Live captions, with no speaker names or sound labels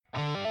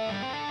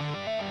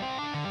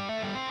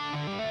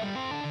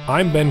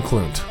I'm Ben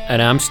Klunt.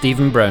 And I'm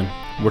Stephen Brown.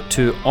 We're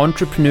two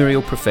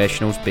entrepreneurial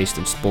professionals based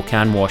in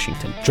Spokane,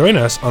 Washington. Join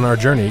us on our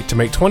journey to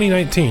make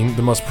 2019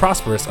 the most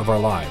prosperous of our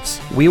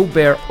lives. We'll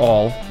bear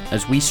all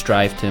as we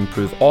strive to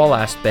improve all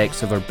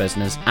aspects of our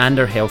business and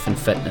our health and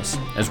fitness,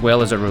 as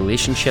well as our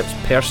relationships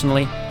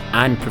personally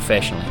and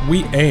professionally.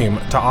 We aim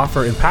to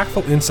offer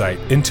impactful insight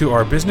into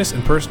our business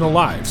and personal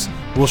lives.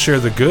 We'll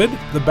share the good,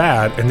 the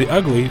bad, and the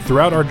ugly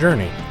throughout our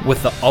journey,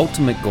 with the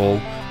ultimate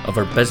goal of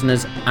our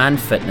business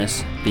and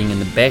fitness being in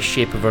the best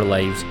shape of our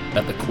lives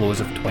at the close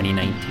of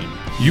 2019.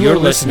 You're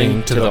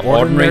listening to the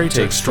Ordinary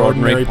to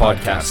Extraordinary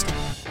podcast.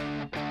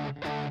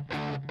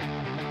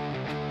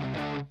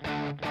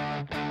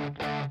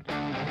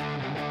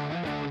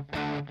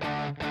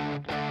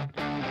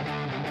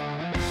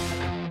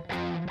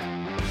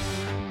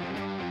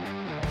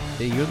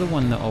 You're the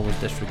one that always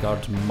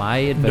disregards my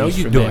advice. No,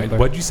 you don't.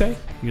 What'd you say?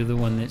 You're the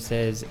one that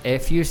says,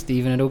 F you,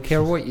 Stephen, I don't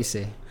care what you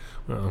say.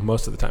 Well,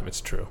 most of the time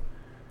it's true.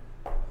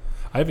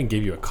 I even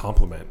gave you a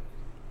compliment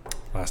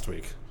last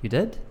week. You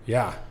did?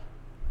 Yeah.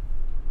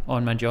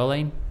 On my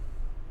jawline?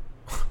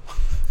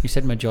 You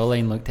said my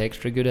jawline looked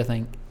extra good, I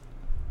think.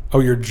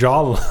 Oh, your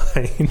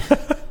jawline.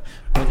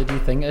 What did you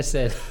think I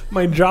said?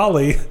 My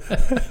jolly.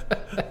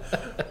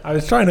 I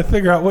was trying to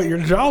figure out what your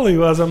jolly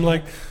was. I'm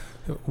like,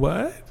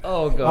 what?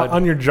 Oh, God.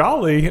 On your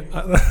jolly?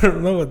 I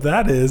don't know what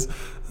that is.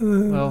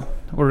 Well,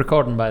 we're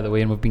recording, by the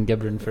way, and we've been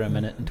gibbering for a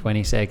minute and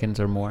 20 seconds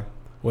or more.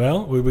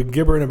 Well, we've been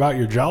gibbering about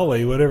your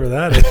jolly, whatever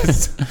that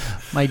is.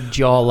 My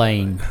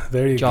jawline.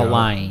 There you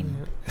jawline,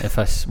 go. If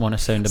I want to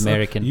sound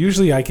American.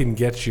 Usually I can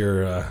get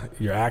your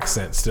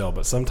accent still,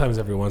 but sometimes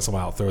every once in a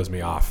while it throws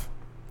me off.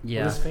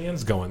 Yeah. Where's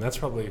fans going? That's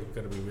probably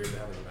going to be weird to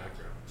have in the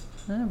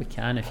background. We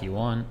can if you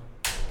want.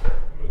 I'm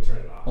going to turn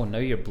it off. Oh, now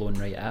you're blowing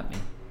right at me.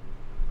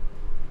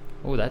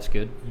 Oh, that's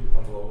good.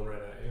 I'm blowing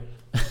right at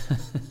you.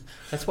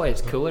 That's why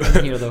it's cooler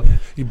in here, though.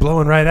 You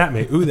blowing right at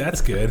me. Ooh, that's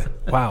good.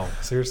 Wow.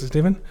 Seriously,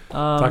 Stephen?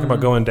 Talking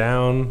about going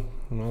down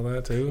and all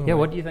that, too? Yeah,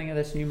 what do you think of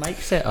this new mic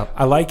setup?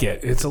 I like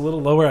it. It's a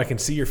little lower. I can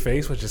see your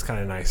face, which is kind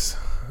of nice.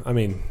 I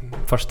mean...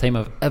 First time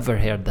I've ever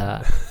heard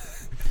that.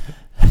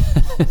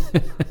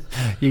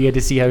 You get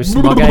to see how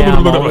smug I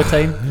am all the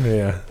time?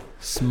 Yeah.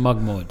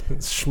 Smug mode.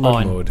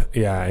 Smug mode.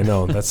 Yeah, I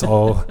know. That's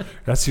all.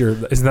 That's your.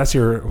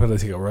 What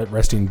does he go?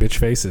 Resting bitch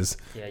faces.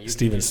 Yeah,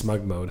 Stephen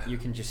smug mode. You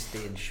can just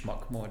stay in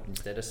schmuck mode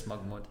instead of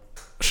smug mode.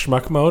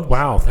 Schmuck mode.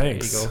 Wow,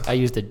 thanks. There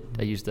you go.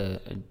 I used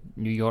a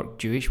New York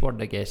Jewish word.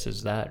 I guess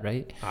is that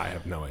right? I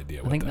have no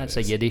idea. I think that's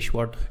a Yiddish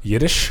word.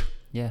 Yiddish.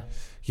 Yeah.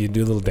 You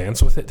do a little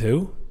dance with it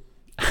too.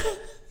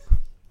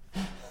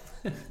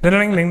 Ding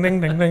ding ding ding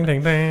ding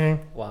ding ding.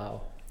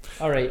 Wow.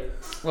 All right.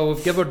 Well,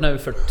 we've gibbered now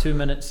for 2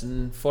 minutes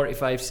and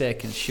 45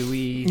 seconds. Should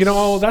we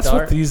that's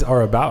start? what these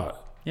are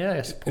about. Yeah,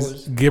 I suppose.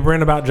 It's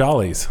gibbering about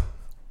jollies.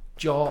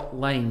 Jaw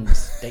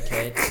lines,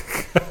 dickhead.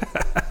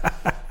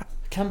 I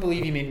can't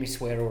believe you made me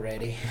swear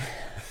already.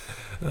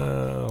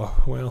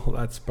 Well,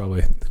 that's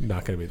probably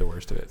not going to be the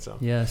worst of it. So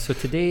yeah, so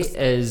today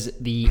is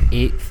the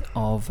 8th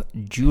of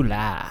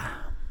July.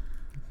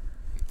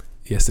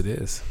 Yes, it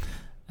is.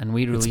 And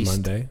we released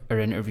Monday. Our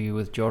interview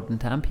with Jordan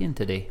Tampion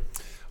today.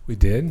 We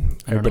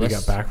did. Everybody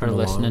got back from our a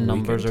long listening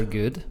numbers weekend. are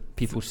good.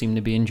 People seem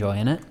to be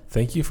enjoying it.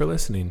 Thank you for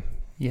listening.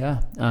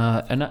 Yeah,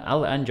 and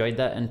I enjoyed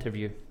that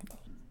interview.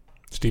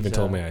 Stephen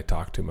told me I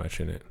talked too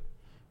much in it.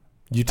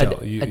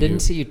 I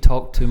didn't say you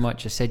talked too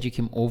much. I said you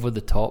came over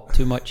the top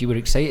too much. You were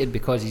excited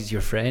because he's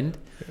your friend.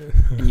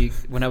 And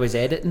when I was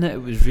editing it,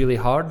 it was really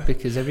hard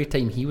because every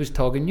time he was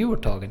talking, you were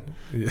talking.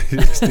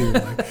 Stephen,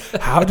 like,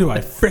 how do I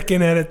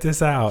frickin' edit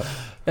this out?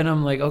 And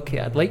I'm like, okay,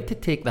 I'd like to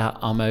take that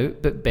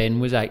out, but Ben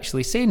was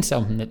actually saying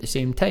something at the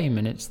same time.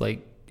 And it's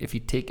like, if you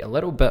take a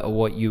little bit of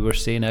what you were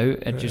saying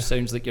out, it just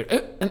sounds like you're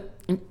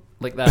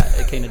like that.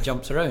 It kind of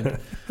jumps around.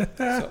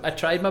 So I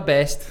tried my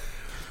best.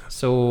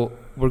 So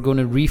we're going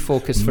to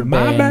refocus for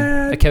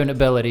Ben.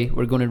 Accountability.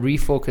 We're going to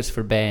refocus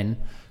for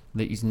Ben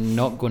that he's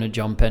not going to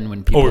jump in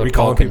when people are talking. Are we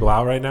calling people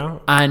out right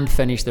now? And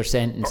finish their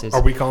sentences.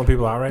 Are we calling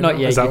people out right now? Not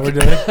yet. Is that what we're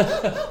doing?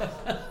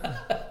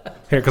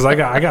 Here, because I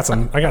got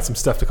some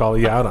stuff to call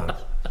you out on.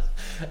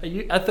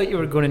 I thought you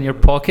were going in your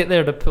pocket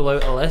there to pull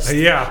out a list.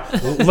 Yeah.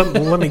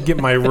 let me get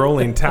my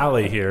rolling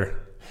tally here.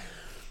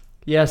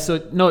 Yeah,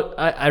 so no,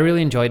 I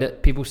really enjoyed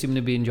it. People seem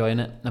to be enjoying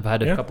it. I've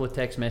had a couple of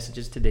text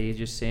messages today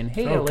just saying,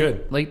 hey, I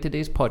like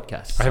today's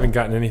podcast. So. I haven't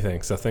gotten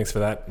anything, so thanks for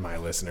that, my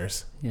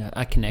listeners. Yeah,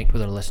 I connect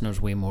with our listeners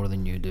way more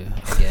than you do,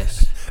 I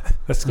guess.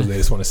 That's because they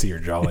just want to see your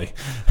jolly.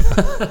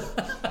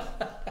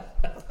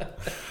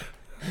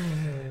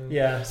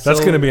 Yeah. That's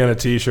going to be on a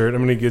t-shirt.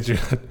 I'm going to get you.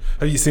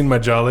 Have you seen my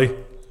jolly?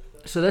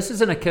 So this is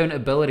an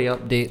accountability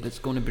update that's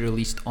going to be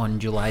released on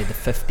July the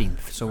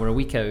 15th. So we're a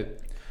week out.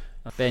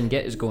 Ben,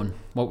 get us going.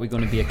 What are we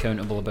going to be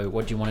accountable about?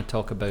 What do you want to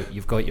talk about?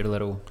 You've got your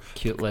little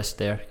cute list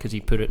there because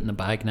you put it in the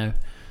bag now.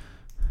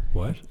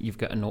 What? You've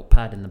got a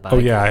notepad in the bag. Oh,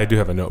 yeah, I do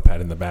have a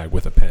notepad in the bag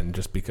with a pen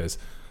just because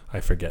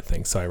I forget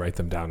things, so I write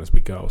them down as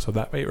we go. So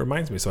that way it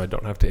reminds me so I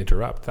don't have to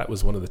interrupt. That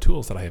was one of the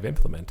tools that I have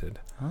implemented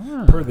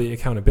per the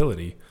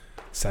accountability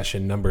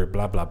session number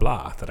blah, blah,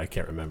 blah that I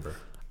can't remember.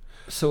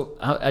 So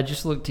I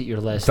just looked at your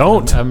list.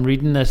 Don't. I'm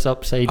reading this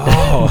upside down.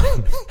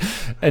 Oh,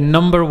 And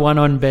number 1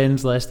 on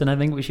Ben's list, and I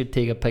think we should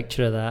take a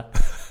picture of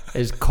that,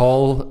 is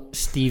call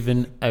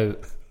Stephen out.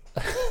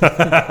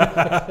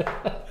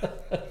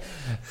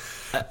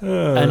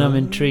 And I'm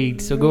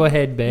intrigued. So go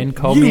ahead, Ben.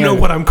 Call me you know out.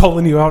 what I'm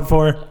calling you out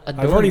for? I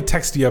I've already don't.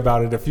 texted you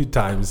about it a few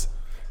times.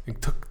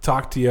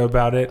 Talked to you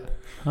about it.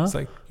 Huh? It's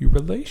like your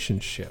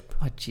relationship.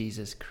 Oh,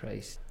 Jesus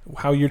Christ.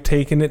 How you're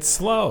taking it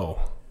slow.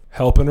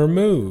 Helping her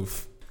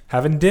move.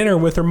 Having dinner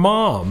with her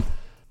mom.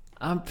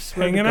 I'm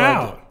swear to Hanging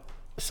God, out.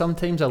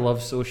 Sometimes I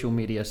love social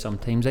media.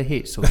 Sometimes I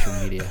hate social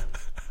media.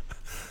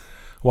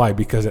 Why?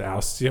 Because it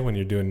ousts you when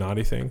you're doing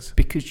naughty things?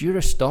 Because you're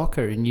a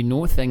stalker and you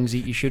know things that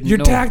you shouldn't You're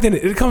know. tagged in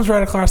it. It comes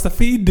right across the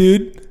feed,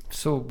 dude.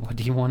 So what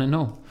do you want to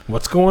know?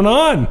 What's going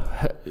on?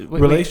 Wait,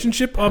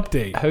 Relationship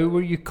update. how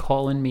were you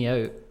calling me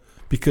out?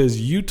 Because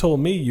you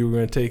told me you were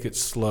going to take it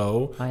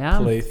slow. I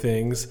am. Play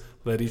things.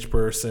 Let each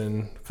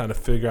person kind of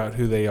figure out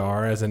who they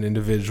are as an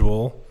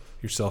individual,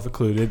 yourself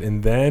included,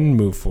 and then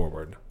move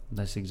forward.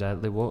 That's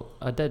exactly what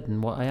I did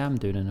and what I am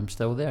doing, and I'm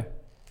still there.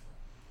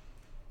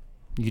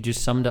 You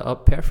just summed it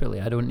up perfectly.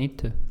 I don't need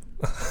to.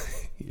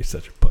 You're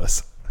such a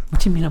puss.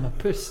 What do you mean I'm a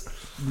puss?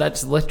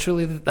 That's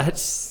literally,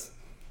 that's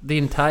the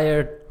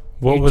entire...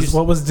 What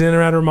was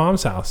dinner at her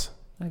mom's house?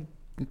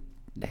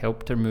 I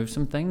helped her move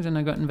some things and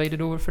I got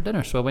invited over for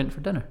dinner, so I went for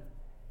dinner.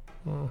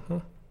 Uh-huh.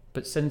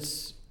 But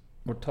since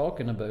we're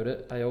talking about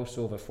it, I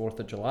also have a 4th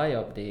of July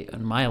update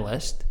on my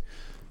list,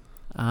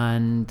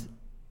 and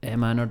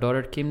Emma and her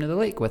daughter came to the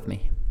lake with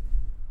me.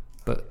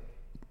 But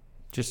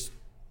just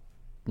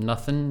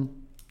nothing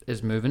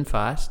is moving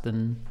fast,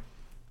 and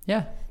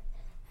yeah.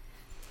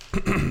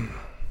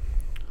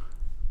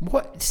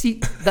 What?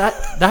 See,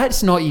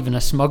 that's not even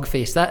a smug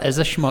face. That is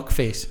a schmuck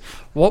face.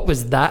 What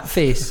was that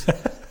face?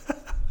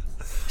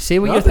 Say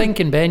what you're Nothing.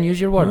 thinking, Ben. Use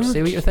your words.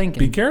 Say what you're thinking.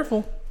 Be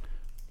careful.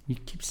 You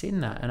keep saying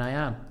that, and I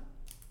am.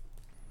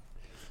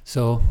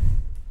 So,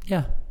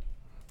 yeah.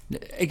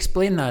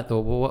 Explain that, though.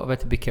 Well, what have I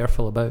to be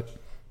careful about?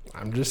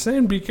 I'm just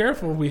saying, be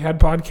careful. We had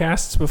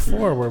podcasts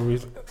before where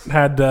we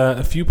had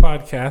a few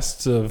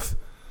podcasts of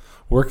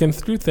working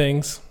through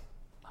things.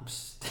 I'm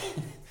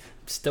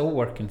still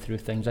working through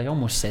things. I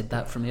almost said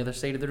that from the other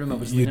side of the room. I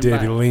was You leaning did.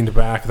 back. You leaned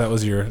back. That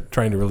was your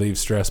trying to relieve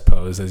stress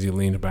pose as you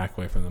leaned back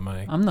away from the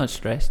mic. I'm not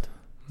stressed.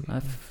 I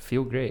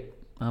feel great.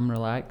 I'm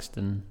relaxed,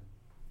 and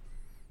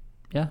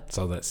yeah. It's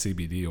all that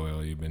CBD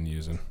oil you've been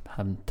using.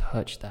 Haven't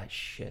touched that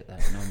shit. That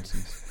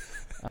nonsense.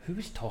 Who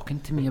was talking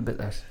to me about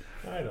this?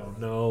 I don't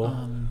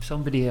know.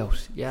 Somebody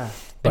else. Yeah.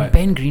 But- And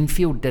Ben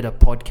Greenfield did a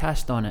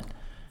podcast on it.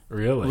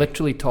 Really?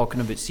 Literally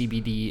talking about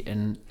CBD,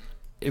 and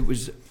it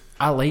was...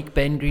 I like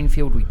Ben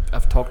Greenfield.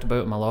 I've talked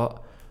about him a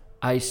lot.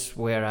 I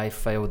swear I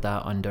filed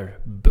that under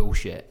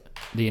bullshit.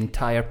 The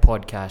entire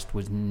podcast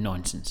was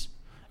nonsense,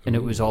 and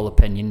it was all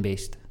opinion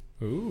based.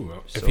 Ooh.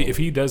 So- If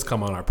he does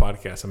come on our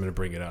podcast, I'm going to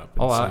bring it up.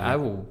 and Oh, see. I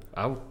will.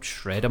 I'll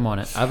shred him on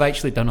it. I've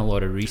actually done a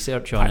lot of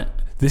research on it.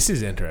 This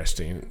is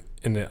interesting,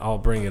 and I'll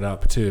bring it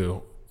up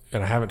too.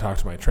 And I haven't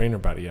talked to my trainer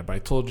about it yet, but I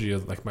told you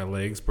like my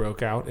legs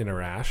broke out in a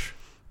rash.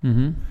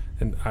 Mm-hmm.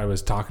 And I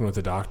was talking with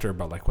the doctor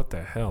about like, what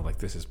the hell? Like,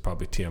 this is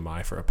probably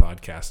TMI for a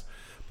podcast.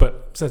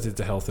 But since it's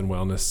a health and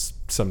wellness,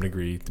 some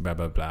degree, blah,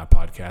 blah, blah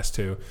podcast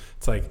too.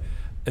 It's like,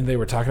 and they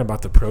were talking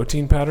about the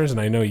protein powders. And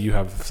I know you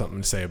have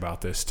something to say about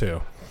this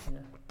too. Yeah.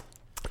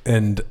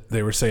 And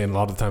they were saying a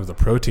lot of times the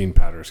protein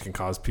powders can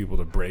cause people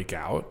to break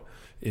out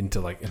into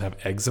like, and have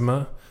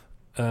eczema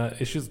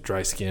issues,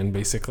 dry skin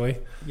basically.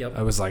 Yep.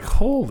 I was like,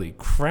 holy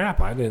crap,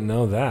 I didn't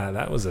know that.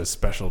 That was a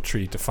special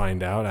treat to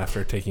find out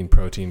after taking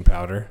protein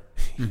powder.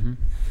 Mm-hmm.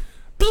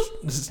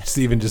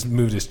 Steven just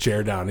moved his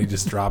chair down. He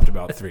just dropped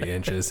about 3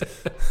 inches.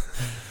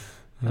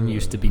 I'm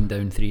used to being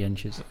down 3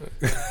 inches.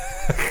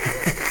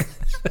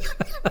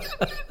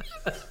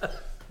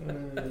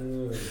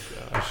 Oh,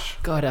 gosh.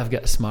 God, I've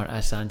got a smart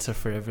ass answer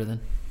for everything.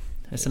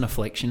 It's an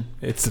affliction.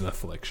 It's an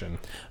affliction.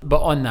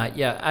 But on that,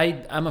 yeah,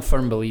 I'm a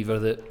firm believer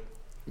that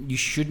you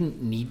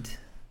shouldn't need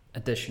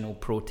additional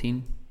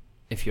protein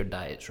if your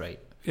diet's right.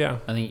 Yeah.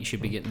 I think you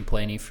should be getting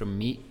plenty from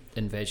meat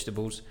and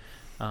vegetables.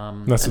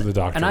 That's what the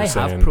doctor And I was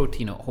have saying.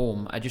 protein at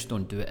home. I just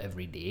don't do it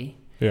every day.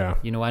 Yeah.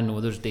 You know, I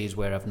know there's days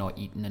where I've not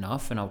eaten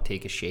enough and I'll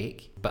take a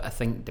shake. But I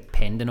think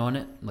depending on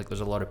it, like there's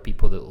a lot of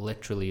people that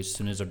literally as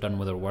soon as they're done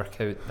with their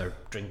workout, they're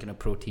drinking a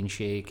protein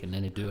shake and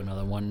then they do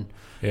another one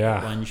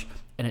Yeah. lunge.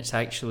 And it's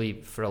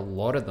actually, for a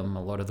lot of them,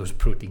 a lot of those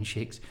protein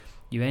shakes,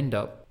 you end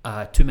up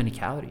too many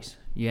calories.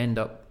 You end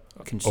up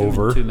consuming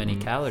Over. too many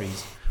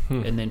calories.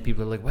 And then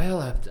people are like,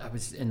 well, I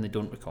was, and they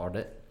don't record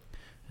it.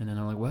 And then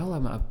I'm like, well,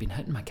 I've been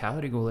hitting my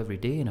calorie goal every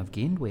day and I've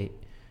gained weight.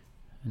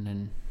 And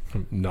then...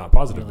 Not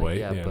positive Really, weight.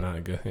 yeah, Yeah, but-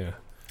 not good. Yeah.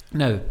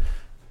 Now,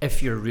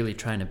 if you're really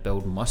trying to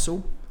build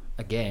muscle,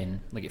 again,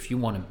 like if you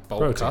want to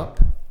bulk Protein. up,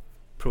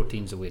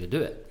 protein's the way to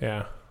do it.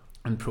 Yeah.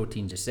 And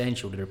protein's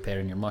essential to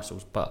repairing your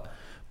muscles. But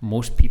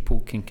most people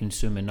can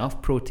consume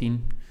enough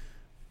protein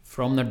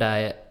from their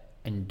diet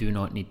and do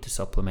not need to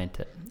supplement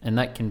it. And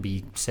that can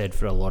be said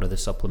for a lot of the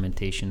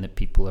supplementation that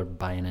people are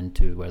buying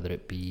into, whether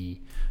it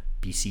be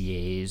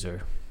BCAAs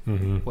or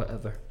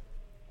whatever.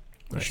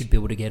 You should be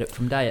able to get it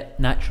from diet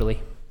naturally.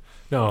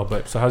 No,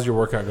 but so how's your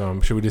workout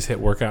going? Should we just hit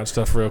workout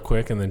stuff real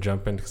quick and then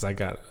jump in? Because I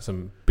got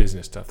some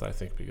business stuff that I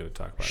think we're going to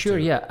talk about. Sure,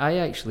 too. yeah. I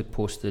actually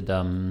posted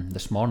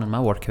this morning. My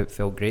workout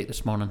felt great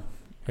this morning.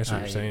 That's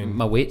what you're saying.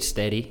 My weight's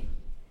steady.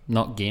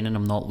 Not gaining,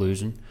 I'm not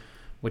losing,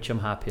 which I'm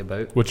happy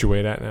about. What's your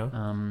weight at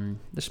now?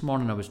 This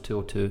morning I was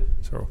 202.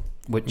 So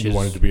which you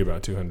wanted to be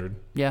about 200.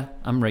 Yeah,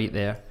 I'm right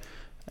there.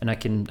 And I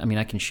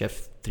can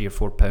shift 3 or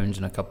 4 pounds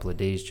in a couple of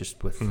days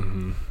just with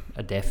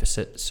a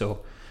deficit.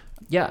 So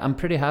yeah, I'm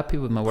pretty happy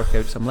with my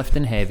workouts. I'm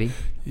lifting heavy.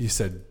 You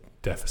said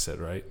deficit,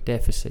 right?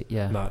 Deficit,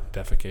 yeah. Not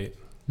defecate.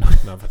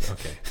 No, but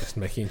okay, just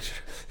making sure.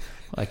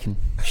 I can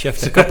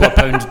shift a couple of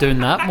pounds doing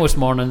that most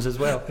mornings as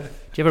well. Do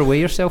you ever weigh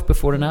yourself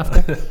before and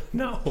after?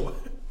 No.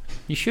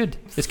 You should.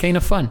 It's kind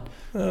of fun.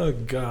 Oh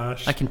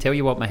gosh. I can tell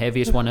you what my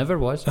heaviest one ever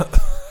was.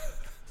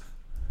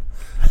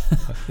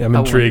 Yeah, I'm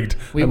intrigued.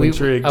 I'm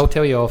intrigued. I'll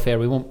tell you off air.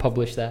 We won't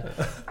publish that.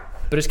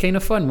 But it's kind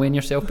of fun weighing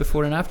yourself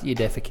before and after you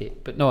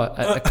defecate. But no,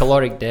 a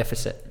caloric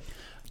deficit.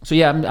 So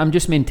yeah, I'm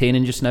just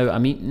maintaining just now.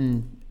 I'm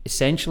eating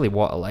essentially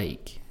what I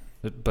like,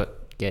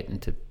 but getting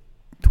to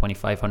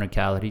 2,500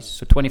 calories.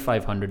 So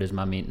 2,500 is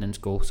my maintenance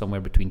goal, somewhere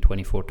between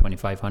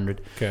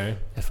 2,500. Okay.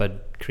 If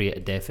I'd create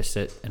a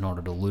deficit in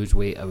order to lose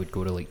weight, I would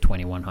go to like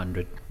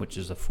 2,100, which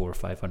is a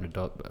 400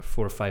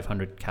 or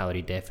 500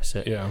 calorie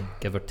deficit,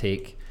 give or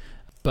take.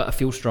 But I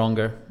feel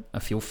stronger. I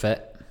feel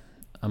fit.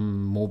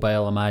 I'm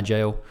mobile. I'm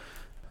agile.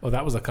 Well,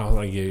 that was a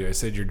compliment I gave you. I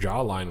said your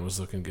jawline was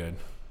looking good.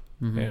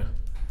 Yeah.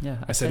 Yeah.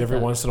 I said every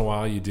once in a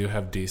while you do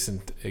have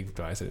decent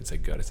advice. I didn't say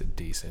good. I said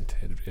decent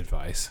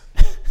advice.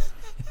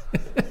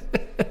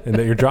 And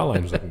that your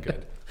jawline was looking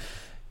good.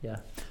 Yeah.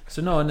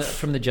 So no, and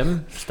from the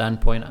gym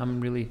standpoint,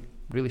 I'm really,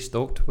 really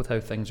stoked with how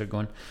things are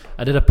going.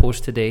 I did a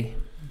post today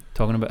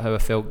talking about how I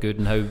felt good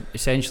and how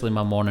essentially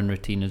my morning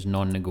routine is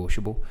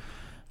non-negotiable.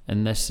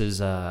 And this is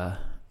that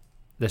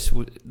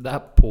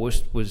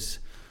post was,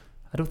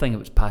 I don't think it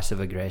was passive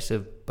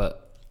aggressive,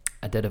 but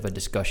I did have a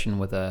discussion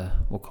with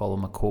we'll call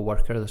him a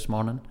co-worker this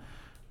morning,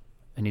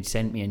 and he'd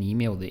sent me an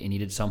email that he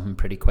needed something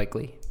pretty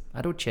quickly.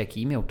 I don't check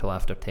email till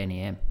after 10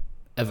 a.m.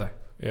 ever.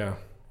 Yeah.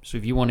 So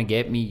if you want to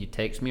get me, you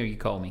text me or you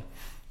call me,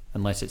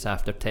 unless it's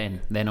after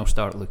 10. Then I'll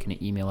start looking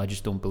at email. I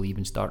just don't believe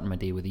in starting my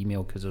day with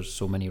email because there's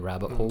so many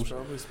rabbit holes. That's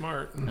probably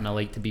smart. And I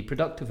like to be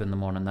productive in the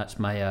morning. That's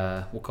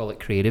my, we'll call it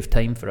creative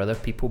time for other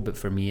people, but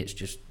for me it's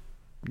just,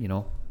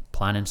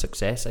 planning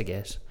success, I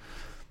guess.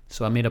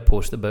 So I made a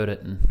post about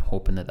it and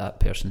hoping that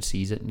person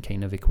sees it and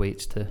kind of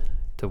equates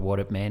to what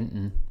it meant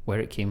and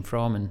where it came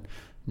from, and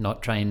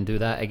not try and do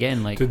that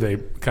again. Like, did they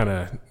kind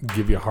of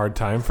give you a hard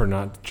time for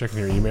not checking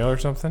your email or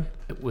something?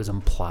 It was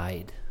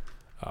implied.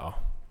 Oh,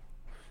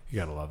 you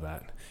gotta love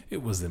that.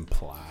 It was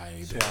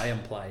implied. So I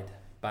implied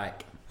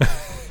back.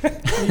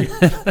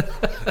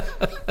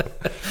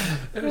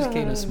 It was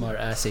kind of smart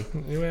assy.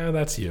 Well,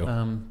 that's you.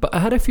 But I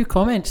had a few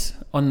comments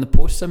on the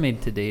posts I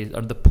made today,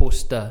 or the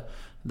post that,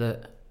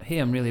 hey,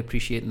 I'm really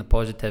appreciating the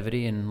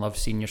positivity and love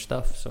seeing your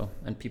stuff. So,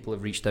 and people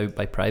have reached out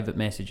by private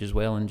message as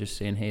well and just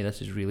saying, hey,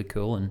 this is really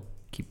cool and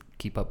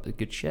keep up the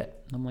good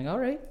shit. And I'm like, all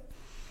right.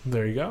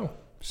 There you go.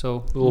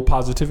 So a little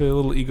positivity, a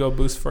little ego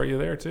boost for you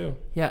there too.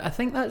 Yeah, I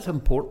think that's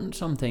important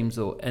sometimes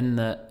though, in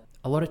that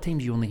a lot of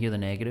times you only hear the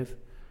negative,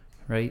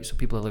 right? So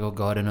people are like, oh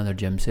God, another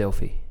gym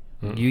selfie.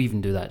 You even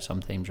do that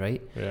sometimes,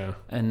 right? Yeah.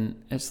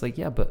 And it's like,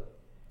 yeah, but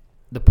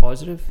the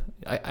positive,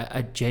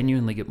 I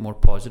genuinely get more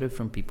positive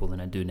from people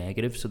than I do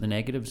negative. So the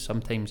negatives,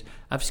 sometimes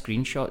I've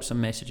screenshot some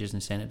messages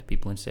and sent it to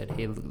people and said,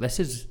 hey, look, this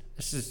is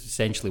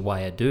essentially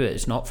why I do it.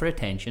 It's not for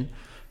attention,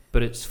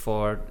 but it's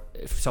for,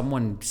 if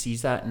someone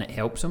sees that and it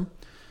helps them,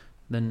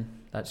 then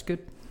that's good.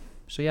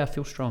 So yeah, I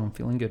feel strong. I'm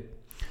feeling good.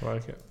 I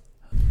like it.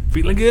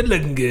 Feeling good,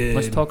 looking good.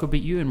 Let's talk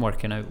about you and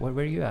working out. Where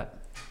are you at?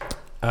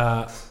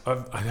 I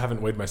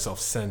haven't weighed myself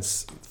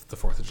since the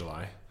 4th of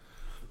July.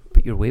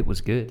 But your weight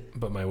was good.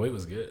 But my weight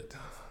was good.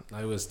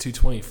 I was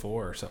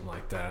 224 or something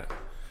like that.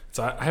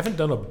 So I haven't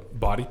done a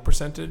body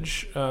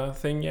percentage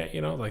thing yet,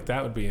 like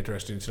that would be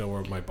interesting to know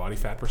where my body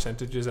fat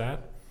percentage is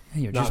at.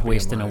 You're just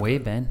wasting away,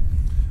 Ben.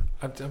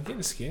 I'm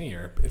getting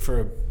skinnier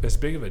for as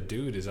big of a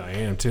dude as I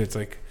am too. It's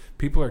like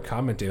people are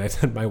commenting. I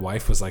said my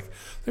wife was like,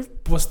 there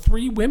was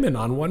 3 women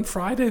on one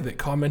Friday that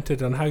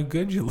commented on how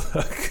good you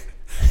look.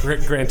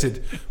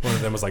 Granted, one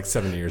of them was like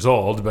 70 years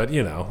old, but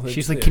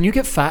she's like, "Can you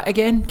get fat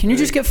again? Can you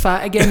just get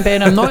fat again,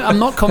 Ben? I'm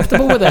not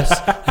comfortable with this.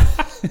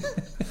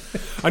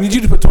 I need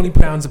you to put 20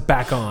 pounds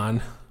back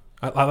on.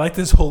 I like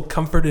this whole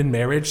comfort in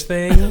marriage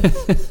thing."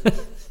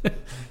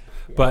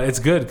 But it's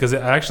good because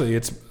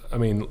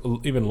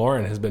even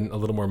Lauren has been a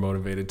little more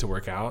motivated to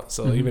work out.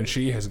 So even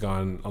she has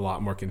gone a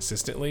lot more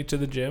consistently to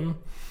the gym,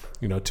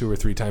 2 or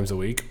 3 times a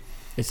week.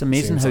 It's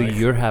amazing how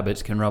your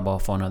habits can rub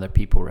off on other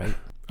people, right?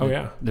 Oh,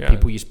 yeah. The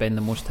people you spend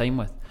the most time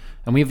with.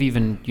 And we've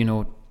even,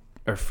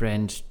 our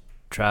friends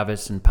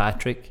Travis and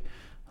Patrick,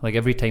 Like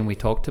every time we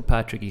talk to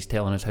Patrick, he's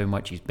telling us how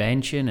much he's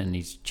benching, and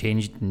he's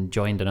changed and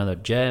joined another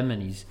gym,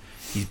 and he's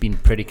been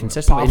pretty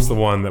consistent. Pop's the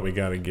one that we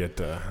got to get.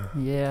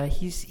 Yeah,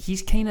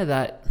 he's kind of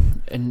that.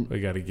 And we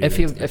got to get.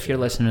 If you're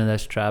listening to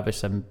this,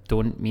 Travis, I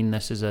don't mean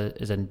this as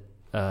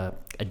a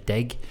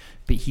dig,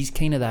 but he's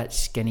kind of that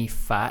skinny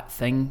fat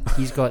thing.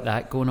 He's got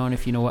that going on,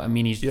 if you know what I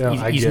mean.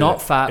 He's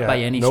not fat by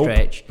any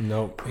stretch.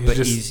 Nope.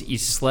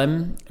 He's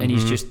slim, and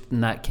he's just in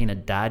that kind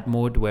of dad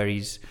mode where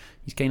he's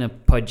kind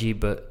of pudgy,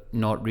 but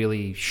not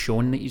really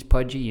shown that he's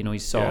pudgy. You know,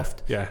 he's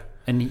soft. Yeah.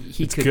 And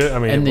he it's could good. I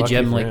mean, in the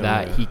gym like him,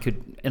 that. Yeah. He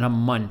could in a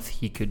month.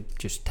 He could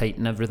just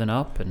tighten everything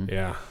up. And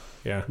yeah.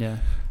 Yeah.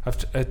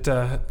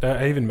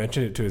 I even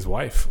mentioned it to his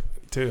wife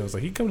too. I was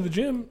like, he'd come to the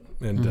gym,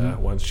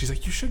 and once she's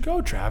like, "You should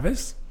go,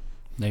 Travis."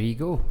 There you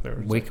go.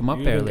 Wake him up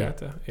early.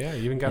 You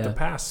even got the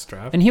pass,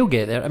 Trav. And he'll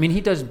get there. I mean,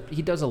 he does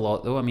a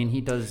lot though. I mean, he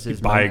does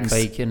his mountain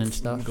biking and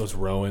stuff. He goes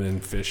rowing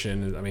and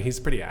fishing. I mean, he's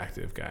a pretty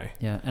active guy.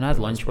 Yeah, and I had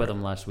lunch with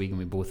him last week, and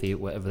we both ate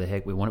whatever the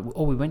heck we wanted.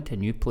 Oh, we went to a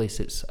new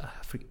place. It's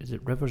is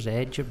it River's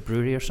Edge, a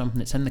brewery or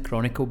something? It's in the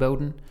Chronicle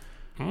building.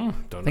 I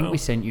think we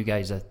sent you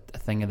guys a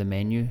thing of the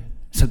menu.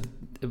 So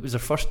it was our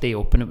first day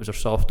open. It was our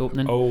soft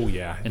opening. Oh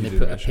yeah. And they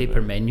put a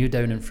paper menu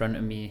down in front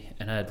of me,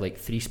 and I had like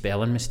 3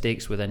 spelling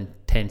mistakes within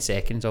 10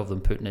 seconds of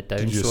them putting it down.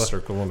 Did you just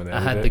circle them? And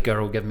I had the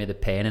girl give me the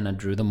pen, and I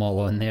drew them all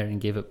on there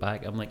and gave it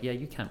back. I'm like, yeah,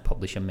 you can't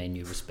publish a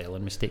menu with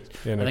spelling mistakes.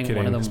 Yeah, no I think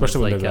kidding. one of them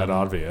especially was when like, they're that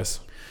obvious.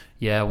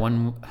 Yeah,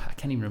 one I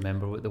can't even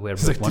remember what they were,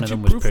 but like, one of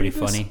them was pretty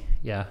funny.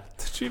 Yeah.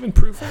 Did you even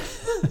prove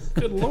it?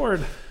 Good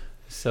Lord.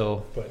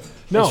 So,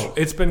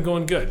 it's been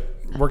going good.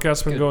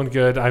 Workout's been going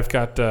good. I've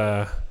got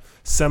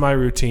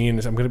semi-routine.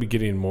 I'm going to be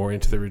getting more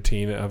into the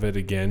routine of it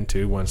again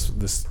too once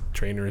this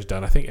trainer is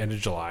done. I think end of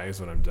July is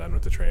when I'm done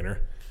with the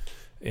trainer.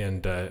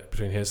 And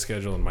between his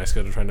schedule and my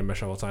schedule, trying to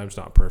mesh all the time is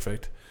not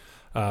perfect.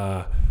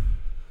 But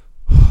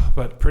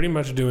pretty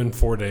much doing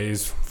 4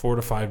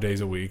 to 5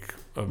 days a week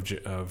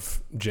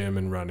of gym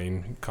and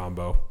running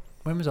combo.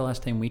 When was the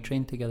last time we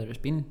trained together? It's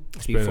been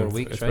 4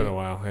 weeks, It's right? been a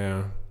while,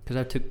 yeah.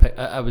 Because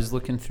I was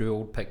looking through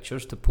old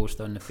pictures to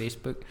post on the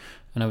Facebook,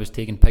 and I was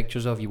taking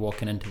pictures of you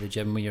walking into the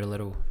gym with your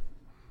little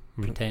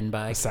pretend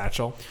bag. A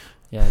satchel.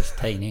 Yeah, it's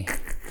tiny.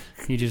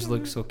 You just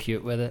look so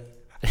cute with it.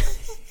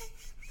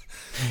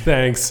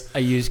 Thanks. I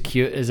use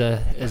cute as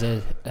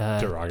a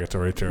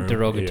derogatory term.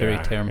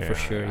 For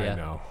sure.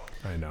 Yeah,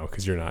 I know,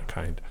 because you're not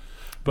kind,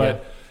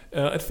 but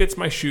it fits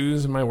my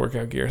shoes and my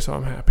workout gear, so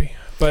I'm happy.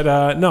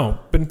 But no,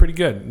 been pretty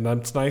good. And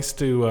it's nice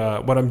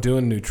to what I'm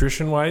doing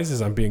nutrition wise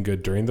is I'm being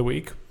good during the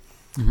week.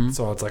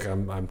 So it's like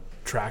I'm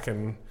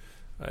tracking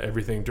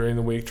everything during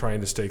the week,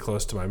 trying to stay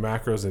close to my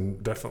macros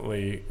and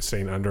definitely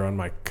staying under on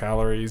my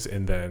calories.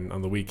 And then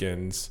on the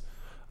weekends,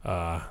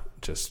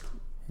 just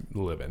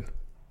living.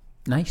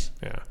 Nice.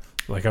 Yeah.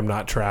 Like I'm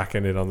not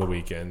tracking it on the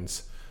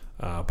weekends,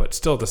 but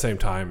still at the same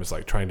time, it's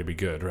like trying to be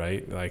good,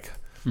 right? Like,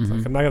 it's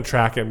like I'm not going to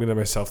track it. I'm going to give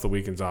myself the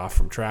weekends off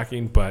from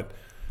tracking, but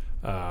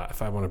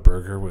if I want a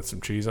burger with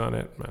some cheese on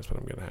it, that's what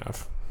I'm going to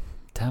have.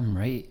 Damn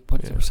right.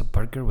 What's a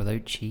burger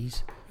without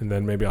cheese? And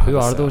then maybe I'll have Who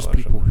are those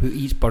people who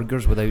eats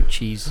burgers without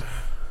cheese?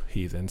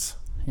 Heathens.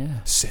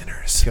 Yeah.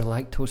 Sinners. If you're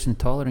lactose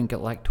intolerant, get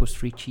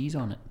lactose-free cheese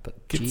on it.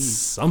 But get cheese.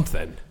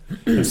 Something.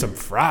 There's some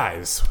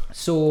fries.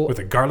 So with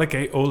a garlic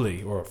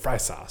aioli or a fry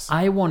sauce.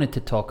 I wanted to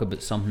talk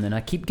about something, and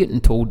I keep getting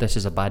told this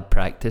is a bad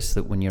practice,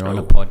 that when you're on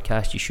a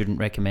podcast, you shouldn't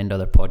recommend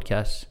other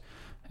podcasts.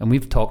 And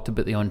we've talked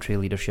about the Entree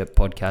Leadership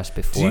podcast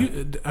before.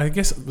 I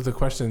guess the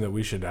question that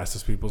we should ask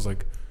those people is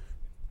like,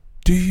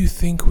 do you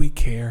think we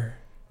care?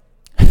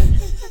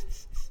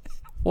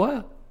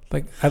 What?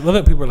 Like, I love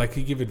that people are like,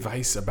 you give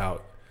advice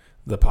about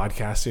the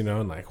podcast, you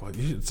know, and like, well,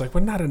 it's like, we're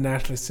not a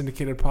nationally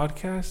syndicated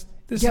podcast.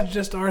 This is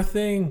just our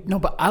thing. No,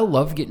 but I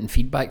love getting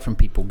feedback from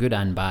people, good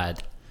and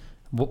bad.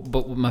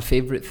 But my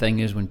favorite thing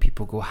is when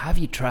people go, have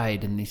you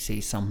tried? And they say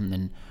something,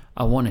 and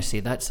I want to say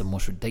that's the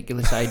most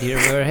ridiculous idea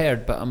I've ever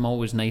heard, but I'm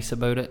always nice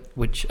about it,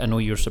 which I know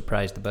you're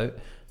surprised about.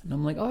 And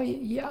I'm like, oh,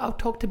 yeah, I'll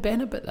talk to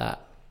Ben about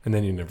that. And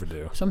then you never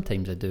do.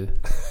 Sometimes I do.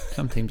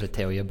 Sometimes I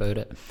tell you about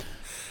it.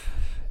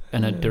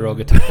 In a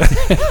derogatory.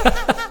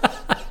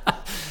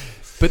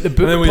 But the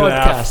book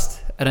podcast,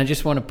 and I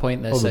just want to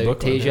point this out.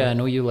 Tasia, I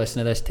know you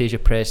listen to this,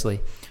 Tasia Presley.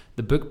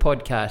 The book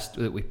podcast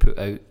that we put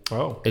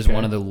out is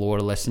one of the lower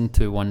listened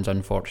to ones,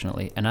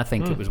 unfortunately. And I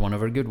think it was one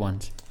of our good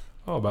ones.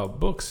 Oh, about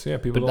books. Yeah,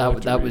 people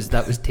But that was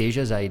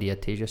Tasia's idea.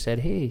 Tasia said,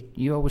 hey,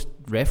 you always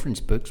reference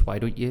books, why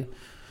don't you?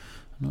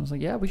 And I was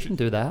like, yeah, we can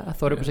do that. I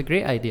thought it was a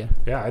great idea.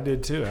 Yeah, I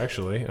did too,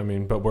 actually. I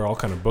mean, but we're all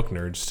kind of book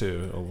nerds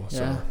too.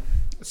 So. Yeah.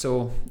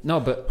 So, no,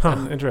 but...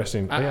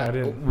 interesting. I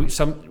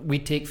didn't. We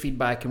take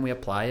feedback and we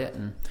apply it.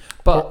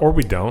 Or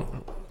we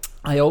don't.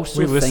 I also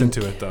We listen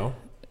to it, though.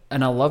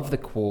 And I love the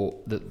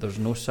quote that there's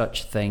no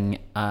such thing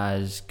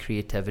as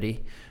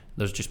creativity.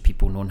 There's just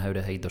people knowing how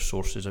to hide their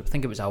sources. I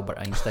think it was Albert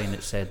Einstein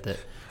that said that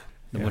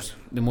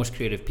the most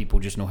creative people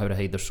just know how to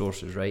hide their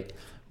sources, right?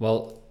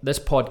 Well, this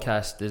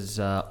podcast is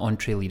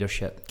Entree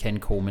Leadership, Ken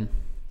Coleman.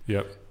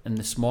 Yep. And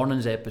this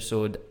morning's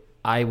episode,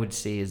 I would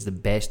say is the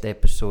best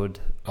episode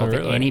Oh, of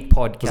really? any Was that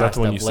podcast the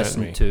one you I've sent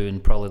listened me? to in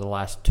probably the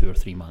last 2 or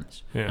 3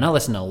 months. Yeah. And I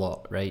listen to a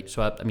lot, right?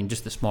 So I mean,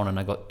 just this morning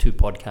I got 2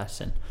 podcasts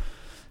in,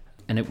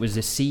 and it was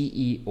the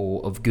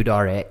CEO of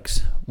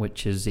GoodRx,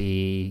 which is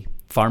a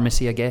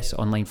pharmacy, I guess,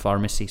 online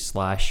pharmacy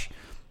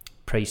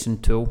 / pricing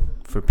tool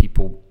for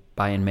people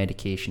buying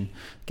medication.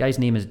 The guy's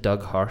name is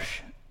Doug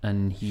Hirsch,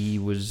 and he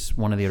was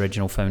one of the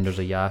original founders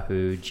of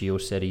Yahoo,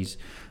 GeoCities,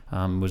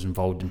 was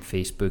involved in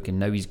Facebook, and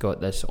now he's got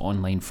this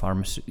online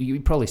pharmacy. You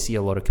probably see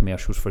a lot of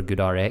commercials for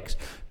GoodRx,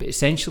 but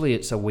essentially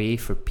it's a way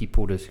for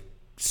people to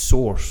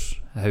source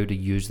how to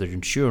use their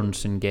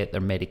insurance and get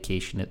their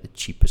medication at the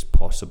cheapest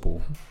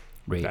possible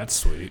rate. That's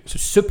sweet. So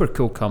super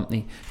cool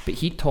company, but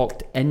he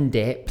talked in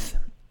depth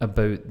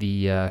about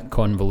the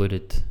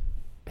convoluted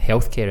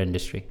healthcare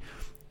industry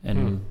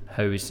and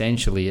how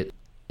essentially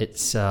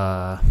it's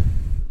I'm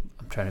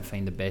trying to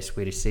find the best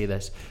way to say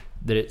this,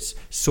 that it's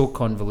so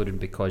convoluted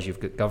because you've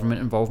got government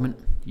involvement,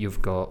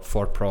 you've got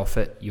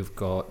for-profit, you've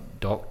got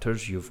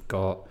doctors, you've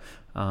got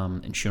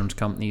insurance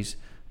companies,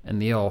 and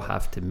they all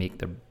have to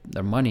make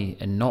their money,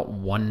 and not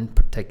one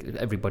particular.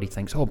 Everybody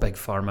thinks, oh, big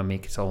pharma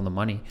makes all the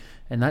money,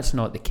 and that's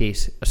not the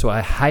case. So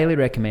I highly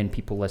recommend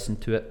people listen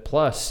to it.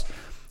 Plus,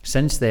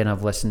 since then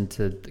I've listened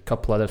to a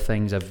couple other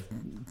things. I've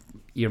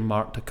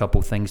earmarked a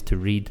couple things to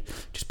read,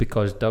 just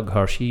because Doug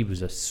Hirsch, he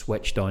was a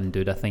switched on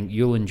dude. I think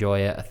you'll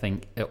enjoy it. I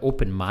think it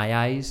opened my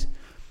eyes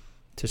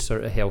to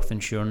sort of health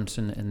insurance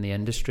in the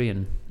industry,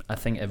 and I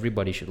think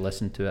everybody should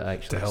listen to it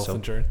actually. To health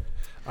insurance.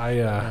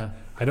 I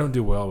don't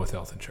do well with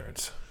health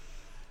insurance.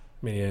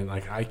 I mean,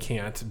 like, I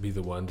can't be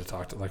the one to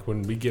talk to, like,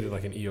 when we get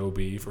like an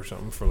EOB for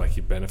something for like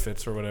your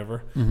benefits or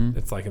whatever.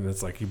 It's like,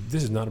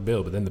 this is not a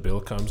bill, but then the bill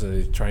comes and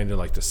they're trying to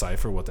like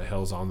decipher what the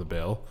hell's on the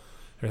bill.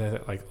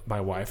 Like,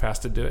 my wife has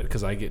to do it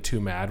because I get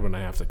too mad when I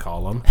have to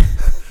call them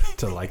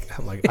to like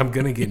I'm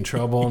gonna get in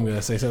trouble. I'm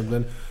gonna say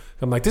something.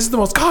 I'm like, this is the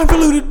most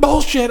convoluted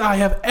bullshit I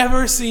have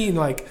ever seen.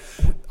 Like,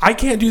 I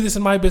can't do this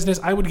in my business.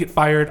 I would get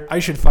fired. I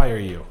should fire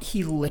you.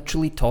 He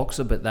literally talks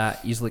about that.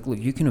 He's like, look,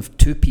 you can have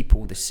 2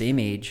 people the same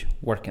age,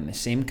 work in the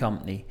same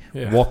company,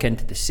 walk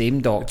into the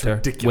same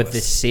doctor with the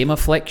same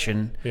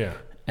affliction. Yeah.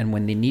 And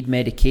when they need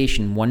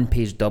medication, one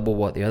pays double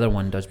what the other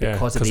one does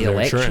because of the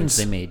elections insurance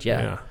they made.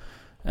 Yeah.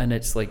 And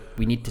it's like,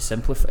 we need to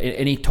simplify.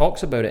 And he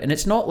talks about it. And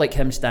it's not like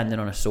him standing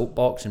on a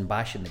soapbox and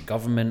bashing the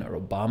government or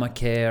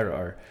Obamacare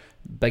or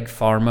big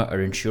pharma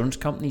or insurance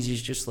companies.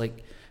 He's just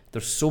like,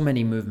 there's so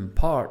many moving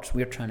parts.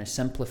 We're trying to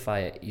simplify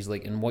it. He's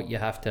like, and what you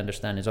have to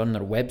understand is on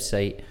their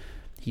website,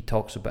 he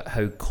talks about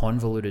how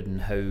convoluted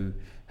and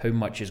how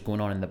much is going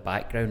on in the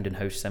background and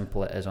how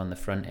simple it is on the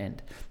front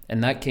end.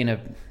 And that kind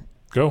of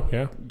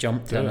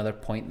jumped to another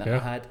point that I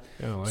had.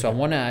 I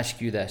want to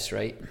ask you this,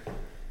 right?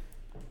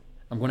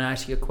 I'm going to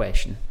ask you a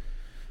question,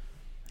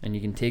 and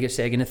you can take a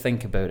second to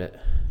think about it,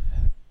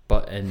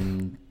 but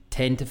in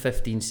 10 to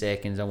 15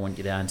 seconds I want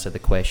you to answer the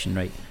question,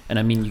 right? And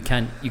I mean, you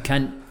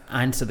can't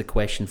answer the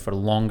question for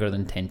longer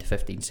than 10 to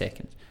 15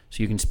 seconds,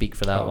 so you can speak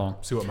for that long.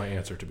 See what my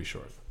answer to be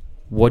short.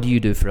 What do you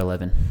do for a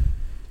living?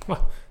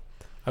 Well,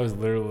 I was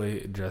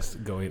literally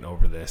just going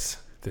over this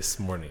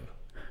morning.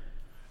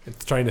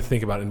 It's trying to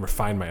think about and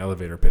refine my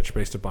elevator pitch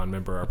based upon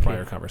our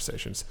prior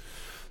conversations.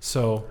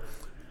 So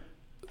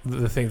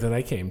the thing that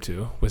I came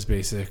to was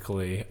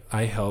basically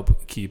I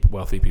help keep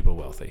wealthy people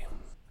wealthy.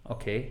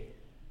 Okay.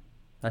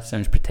 That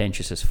sounds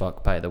pretentious as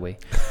fuck, by the way.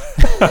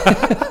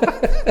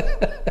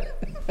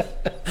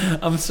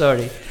 I'm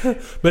sorry.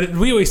 But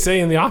we always say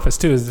in the office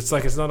too, is it's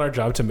like, it's not our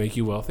job to make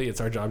you wealthy, it's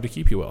our job to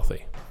keep you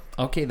wealthy.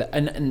 Okay,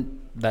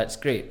 and that's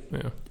great.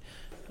 Yeah.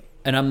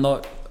 And I'm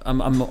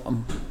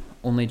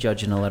only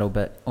judging a little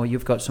bit. Oh,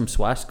 you've got some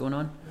swass going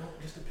on? No,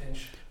 just a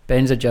pinch.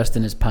 Ben's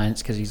adjusting his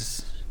pants because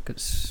he's got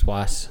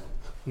swass.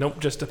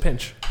 Nope, just a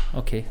pinch.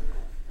 Okay,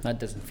 that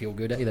doesn't feel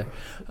good either.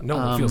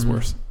 No, it feels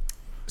worse.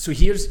 So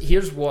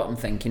here's what I'm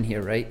thinking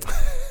here, right?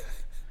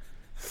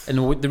 And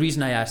the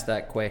reason I asked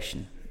that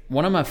question,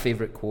 one of my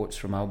favourite quotes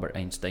from Albert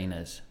Einstein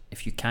is,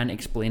 if you can't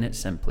explain it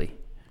simply,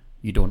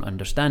 you don't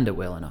understand it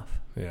well enough.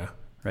 Yeah.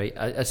 Right?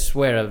 I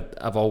swear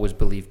I've always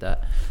believed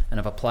that.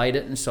 And I've applied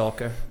it in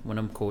soccer when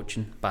I'm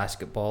coaching,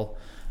 basketball.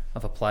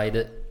 I've applied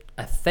it,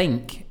 I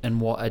think, in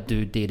what I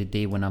do day to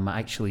day when I'm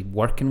actually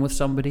working with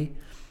somebody.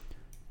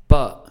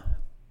 But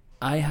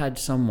I had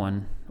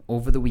someone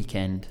over the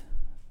weekend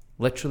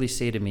literally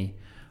say to me,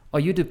 oh,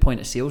 you do point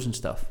of sales and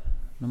stuff.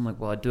 And I'm like,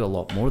 well, I do a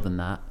lot more than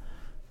that.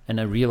 And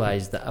I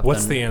realised that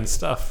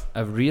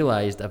I've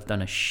realised I've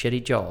done a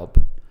shitty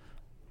job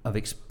of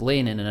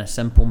explaining in a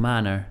simple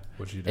manner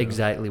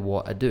exactly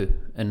what I do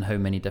and how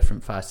many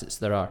different facets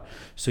there are.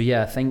 So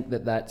yeah, I think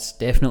that's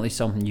definitely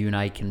something you and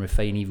I can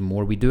refine even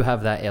more. We do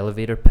have that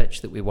elevator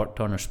pitch that we worked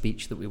on, or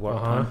speech that we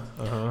worked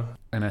on.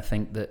 And I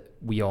think that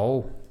we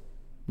all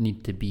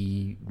need to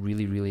be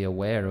really, really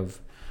aware of.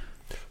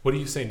 What do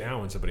you say now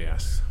when somebody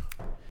asks?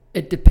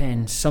 It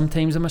depends.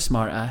 Sometimes I'm a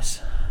smart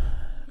ass,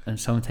 and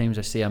sometimes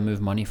I say I move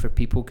money for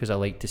people because I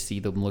like to see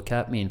them look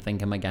at me and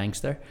think I'm a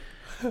gangster.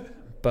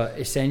 But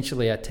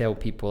essentially I tell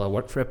people I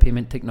work for a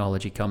payment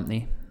technology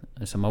company.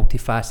 It's a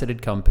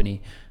multifaceted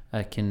company,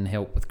 I can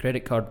help with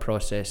credit card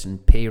processing,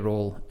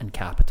 payroll, and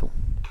capital.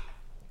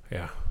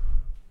 Yeah.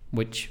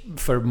 Which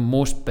for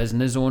most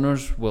business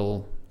owners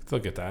will... They'll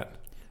get that.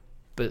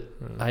 But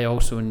I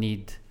also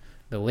need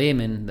the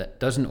layman that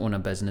doesn't own a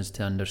business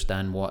to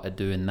understand what I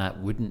do, and that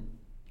wouldn't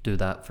do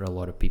that for a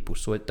lot of people.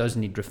 So it does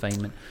need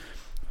refinement.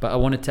 But I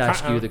wanted to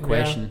ask you the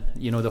question,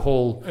 the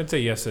whole... I'd say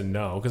yes and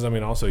no, because,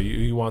 also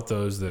you want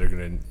those that are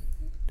going to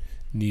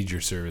need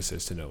your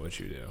services to know what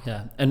you do.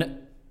 Yeah. And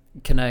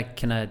can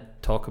I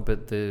talk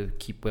about the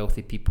keep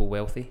wealthy people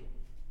wealthy?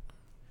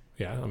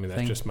 Yeah,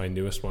 that's just my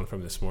newest one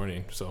from this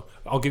morning. So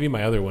I'll give you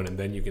my other one, and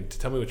then you can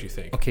tell me what you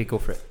think. Okay, go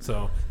for it.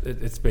 So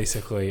it's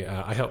basically,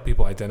 I help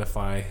people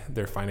identify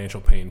their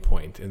financial pain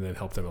point and then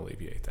help them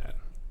alleviate that.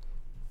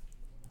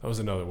 That was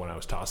another one I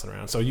was tossing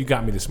around. So you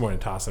got me this morning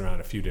tossing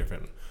around a few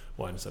different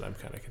ones that I'm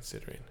kind of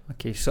considering.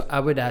 Okay, so I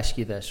would ask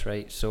you this,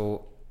 right?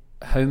 So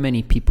how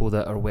many people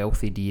that are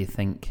wealthy do you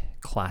think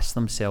class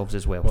themselves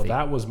as wealthy? Well,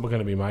 that was going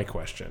to be my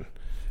question.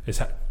 A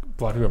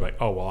lot of people are like,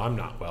 oh, well, I'm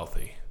not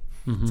wealthy.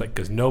 Mm-hmm. It's like,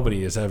 because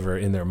nobody is ever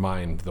in their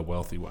mind the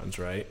wealthy ones,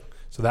 right?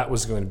 So that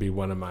was going to be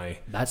one of my...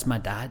 That's my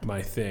dad.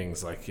 My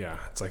things. Like, yeah.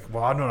 It's like,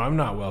 well, no, I'm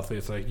not wealthy.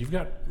 It's like, you've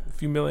got a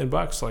few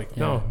 $1,000,000. Like,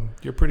 no,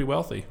 you're pretty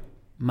wealthy.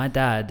 My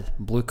dad,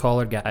 blue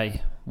collar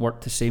guy,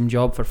 worked the same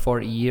job for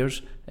 40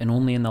 years, and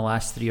only in the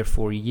last 3 or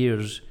 4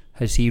 years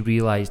has he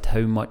realised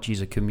how much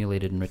he's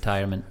accumulated in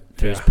retirement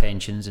through his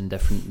pensions and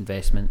different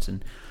investments.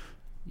 And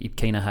he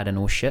kind of had an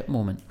oh shit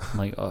moment. I'm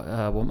like,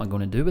 what am I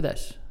going to do with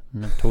this?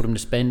 And I told him to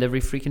spend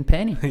every freaking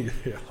penny.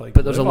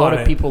 But there's a lot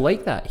of people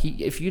like that.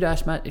 If you'd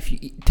ask Matt,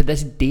 to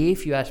this day,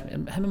 if you ask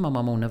him and my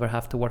mum will never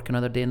have to work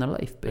another day in their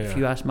life. But if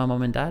you ask my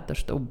mum and dad, they're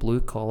still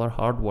blue collar,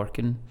 hard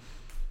working.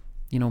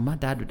 My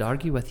dad would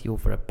argue with you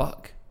over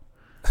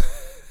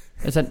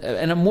 $1.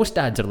 And most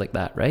dads are like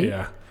that, right?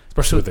 Yeah,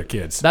 especially with their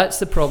kids. That's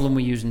the problem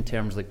we use in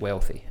terms like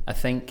wealthy. I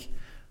think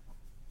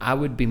I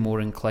would be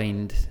more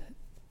inclined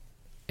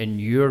in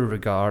your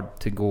regard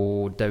to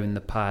go down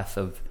the path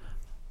of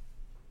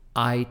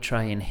I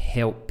try and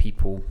help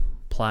people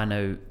plan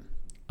out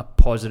a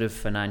positive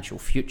financial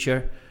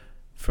future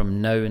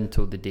from now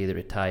until the day they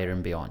retire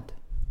and beyond.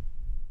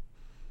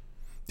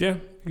 Yeah,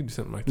 you can do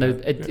something like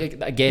that.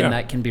 Now, again,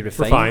 that can be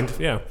refined.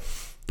 Yeah.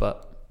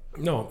 But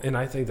no, and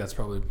I think that's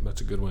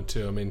a good one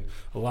too.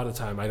 A lot of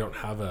time I don't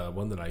have a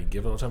one that I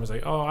give all the time. It's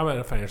like, oh, I'm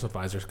a financial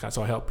advisor,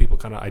 so I help people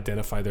kind of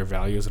identify their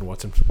values and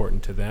what's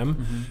important to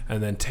them,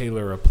 and then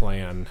tailor a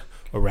plan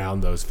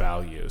around those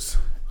values.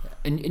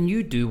 And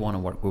you do want to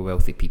work with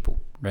wealthy people,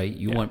 right?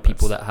 You want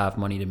people that have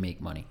money to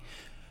make money.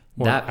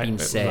 Well, that being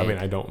said...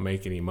 I don't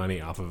make any money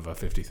off of a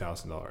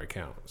 $50,000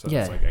 account. So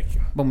yeah. It's like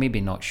well,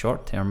 maybe not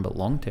short term, but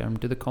long term.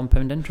 Do the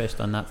compound interest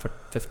on that for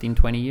 15,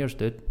 20 years,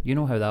 dude. You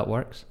know how that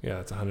works. Yeah,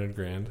 it's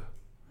 $100,000.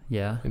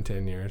 Yeah. In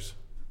 10 years.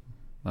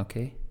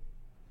 Okay.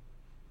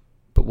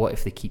 But what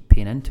if they keep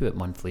paying into it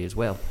monthly as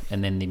well,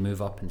 and then they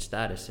move up in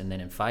status, and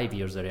then in 5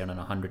 years they're earning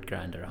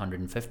 $100,000 or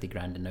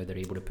 $150,000, and now they're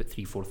able to put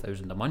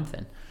 $3,000-4,000 a month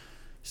in.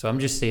 So I'm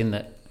just saying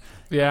that.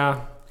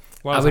 Yeah.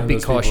 I would be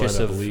cautious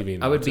of.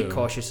 I would be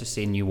cautious of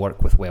saying you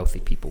work with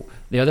wealthy people.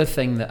 The other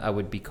thing that I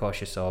would be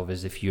cautious of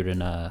is if you're in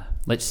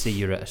let's say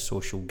you're at a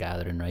social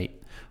gathering, right?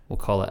 We'll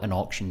call it an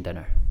auction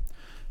dinner,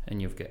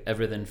 and you've got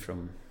everything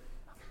from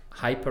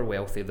hyper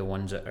wealthy, the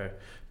ones that are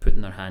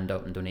putting their hand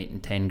up and donating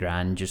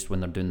 $10,000 just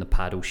when they're doing the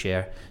paddle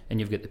share, and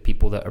you've got the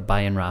people that are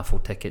buying raffle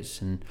tickets,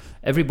 and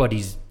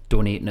everybody's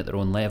donating at their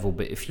own level.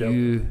 But if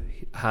you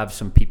have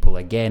some people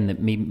again that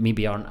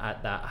maybe aren't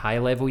at that high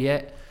level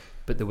yet,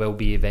 but they will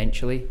be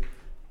eventually,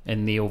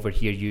 and they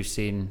overhear you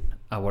saying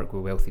I work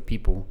with wealthy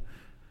people,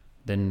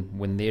 then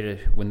when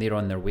they're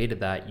on their way to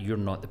that, you're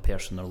not the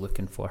person they're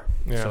looking for.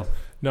 Yeah. So,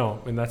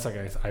 no, and that's like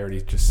I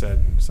already just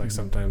said. It's like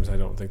sometimes I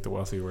don't think the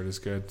wealthy word is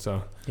good.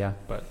 So yeah,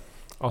 but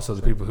also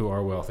the people who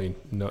are wealthy,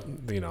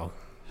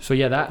 So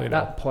yeah,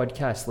 that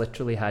podcast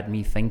literally had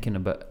me thinking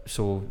about.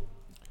 So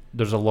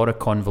there's a lot of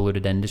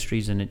convoluted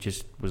industries, and it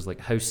just was like,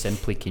 how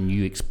simply can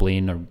you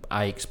explain, or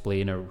I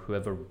explain, or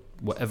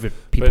whatever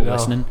people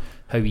listening,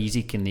 how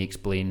easy can they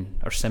explain,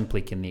 or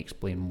simply can they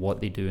explain what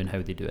they do and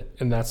how they do it?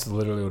 And that's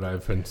literally what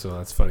I've been. So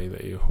that's funny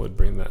that you would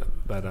bring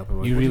that up.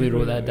 Like, you really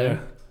wrote that down?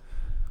 Yeah.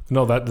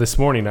 No, that this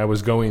morning I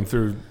was going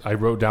through. I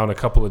wrote down a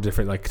couple of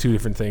different, like 2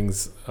 different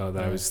things that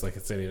I was like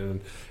saying,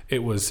 and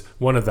it was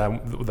one of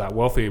that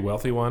wealthy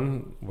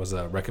one was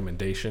a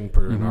recommendation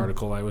per an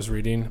article I was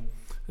reading.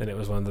 And it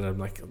was one that I'm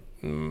like,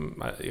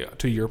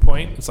 to your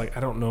point, it's like, I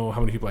don't know how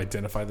many people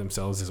identify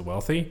themselves as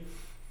wealthy.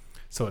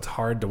 So it's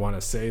hard to want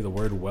to say the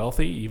word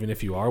wealthy, even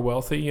if you are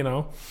wealthy,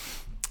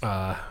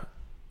 because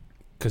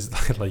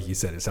like you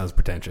said, it sounds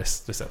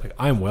pretentious. Just like,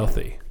 I'm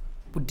wealthy.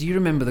 Well, do you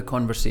remember the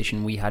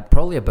conversation we had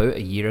probably about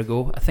a year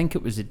ago? I think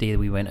it was the day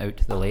we went out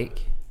to the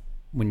lake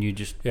when you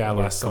just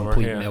last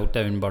complete summer,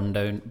 meltdown,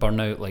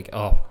 burnout. Like,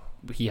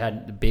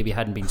 the baby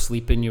hadn't been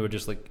sleeping. You were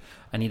just like,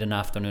 I need an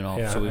afternoon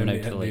off. So we went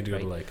out to the lake.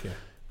 Right?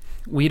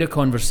 We had a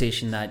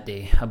conversation that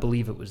day. I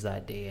believe it was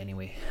that day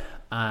anyway.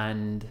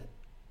 And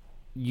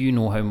you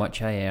know how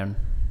much I earn.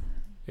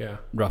 Yeah.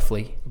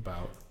 Roughly.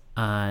 About.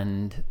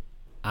 And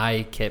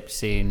I kept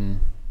saying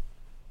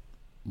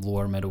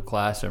lower middle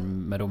class or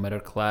middle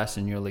class,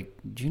 and you're like,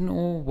 do you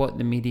know what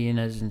the median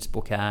is in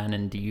Spokane,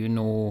 and do you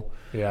know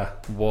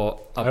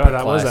what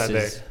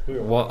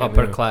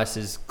upper class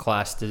is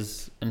classed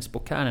as in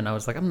Spokane? And I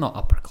was like, I'm not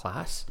upper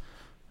class,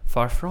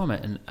 far from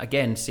it. And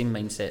again, same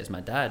mindset as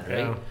my dad, right?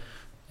 Yeah.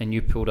 And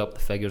you pulled up the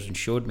figures and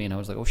showed me, and I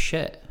was like, oh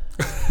shit.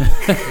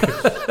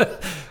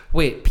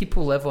 Wait,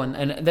 people live on,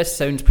 and this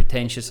sounds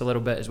pretentious a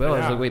little bit as well. I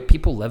was like, wait,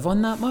 people live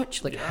on that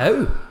much? Like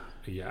how?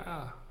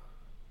 Yeah.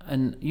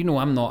 And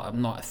I'm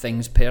not a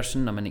things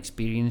person. I'm an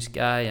experienced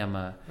guy.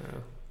 I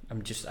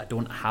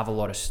don't have a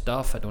lot of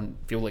stuff. I don't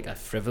feel like I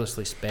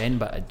frivolously spend,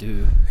 but I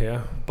do.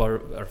 Yeah.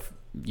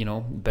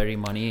 Bury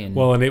money and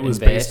and it was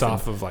based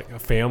off of like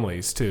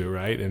families too,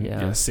 right? And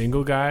a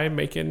single guy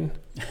making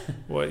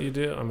what you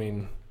do. I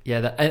mean,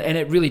 and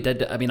it really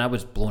did. I mean, I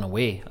was blown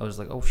away. I was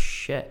like, oh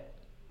shit,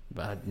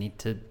 but I need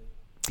to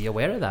be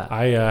aware of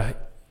that.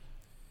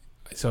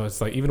 So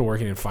it's like even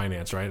working in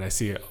finance, right? I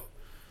see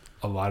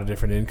a lot of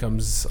different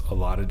incomes, a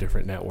lot of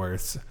different net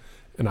worths,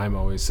 and I'm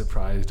always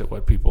surprised at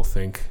what people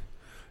think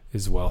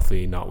is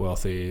wealthy, not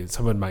wealthy.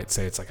 Someone might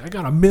say it's like, I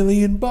got $1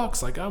 million,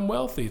 like I'm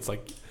wealthy. It's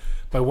like,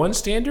 by one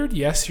standard,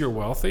 yes, you're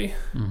wealthy,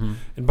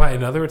 and by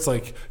another, it's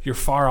like you're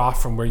far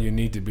off from where you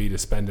need to be to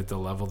spend at the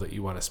level that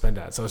you want to spend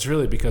at. So it's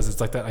really because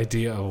it's like that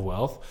idea of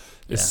wealth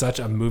is such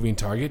a moving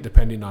target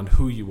depending on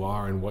who you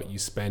are and what you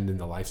spend in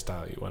the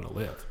lifestyle you want to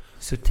live.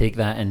 So take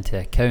that into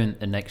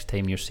account the next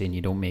time you're saying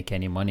you don't make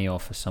any money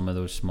off of some of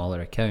those smaller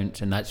accounts.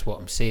 And that's what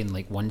I'm saying.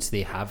 Like once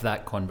they have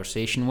that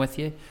conversation with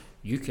you,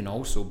 you can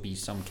also be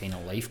some kind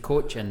of life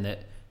coach, and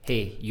that,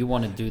 hey, you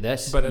want to do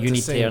this, but you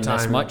need to earn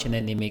this much, and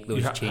then they make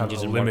those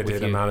changes and work with you.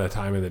 Limited amount of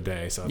time in the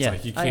day, so it's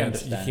like you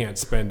can't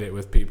spend it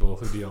with people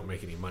who you don't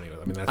make any money with.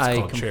 I mean, that's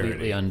called charity. I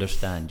completely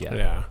understand.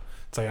 Yeah.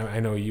 It's like I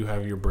know you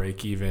have your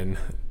break even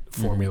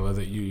formula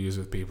that you use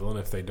with people, and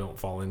if they don't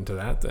fall into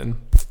that,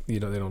 then they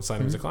don't sign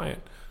them as a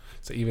client.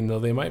 So even though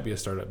they might be a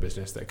startup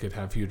business that could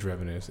have huge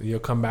revenues, you'll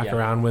come back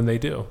around when they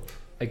do.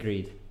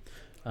 Agreed.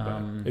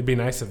 It'd be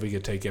nice if we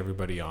could take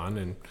everybody on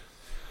and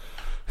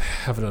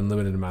have an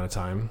unlimited amount of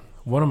time.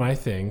 One of my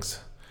things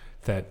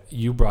that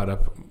you brought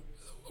up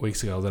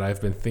weeks ago that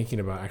I've been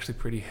thinking about actually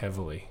pretty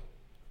heavily,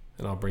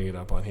 and I'll bring it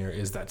up on here,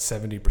 is that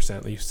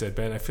 70% that you said,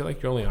 Ben, I feel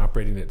like you're only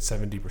operating at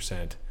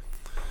 70%.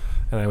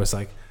 And I was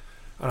like,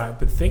 and I've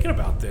been thinking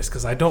about this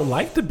because I don't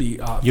like to be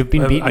up. You've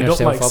been beating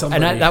yourself up.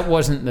 And that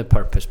wasn't the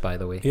purpose, by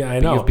the way. Yeah, I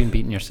know. You've been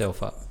beating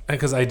yourself up.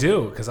 Because I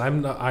do. Because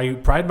I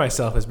pride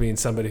myself as being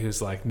somebody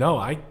who's like, no,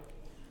 I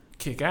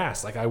kick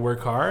ass. Like I work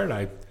hard.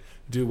 I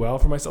do well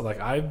for myself. Like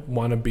I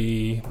want to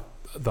be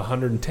the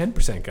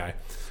 110% guy.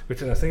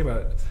 Which I was thinking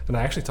about it. And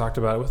I actually talked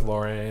about it with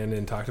Lauren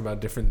and talked about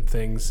different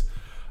things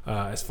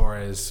as far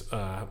as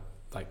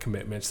like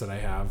commitments that I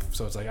have.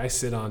 So it's like I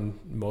sit on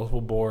multiple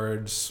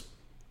boards.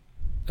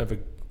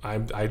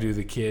 I do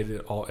the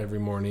kid every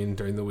morning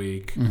during the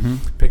week,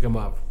 pick him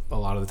up a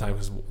lot of the time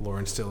because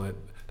Lauren's still at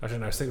Dr.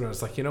 And I was thinking, I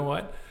was like, you know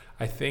what?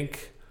 I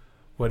think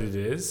what it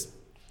is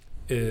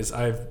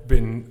I've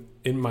been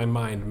in my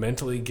mind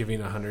mentally giving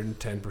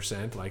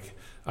 110%. Like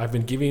I've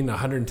been giving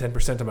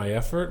 110% of my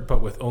effort,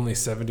 but with only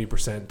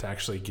 70% to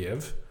actually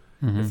give,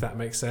 if that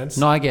makes sense.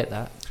 No, I get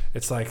that.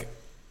 It's like,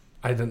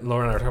 Lauren and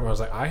I were talking about, I was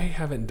like, I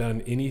haven't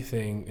done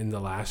anything in the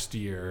last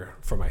year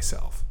for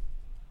myself.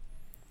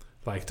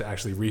 Like to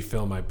actually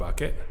refill my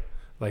bucket,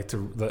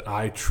 that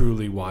I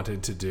truly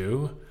wanted to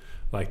do,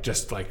 like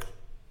just like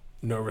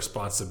no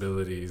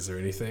responsibilities or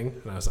anything.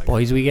 And I was like,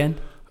 boys'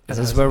 weekend. Is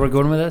this where we're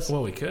going with this?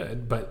 Well, we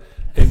could, but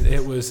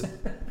it was,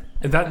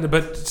 and that.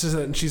 But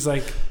she's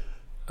like,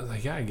 I was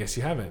like, yeah, I guess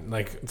you haven't.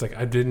 Like it's like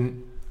I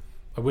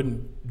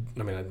wouldn't.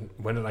 I mean,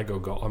 when did I go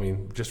golf? I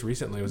mean, just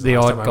recently was the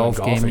last time I went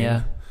golfing. Game,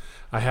 yeah.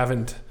 I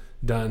haven't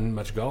done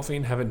much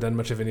golfing. Haven't done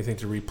much of anything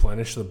to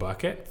replenish the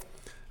bucket,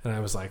 and I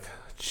was like,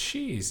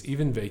 jeez,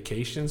 even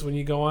vacations when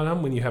you go on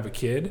them, when you have a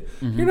kid,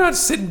 you're not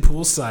sitting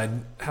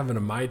poolside having a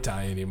Mai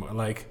Tai anymore.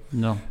 Like,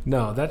 no,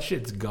 that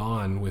shit's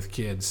gone with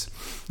kids.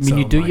 I mean,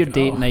 you do your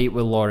date night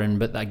with Lauren,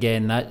 but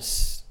again,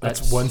 that's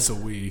once a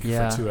week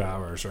for 2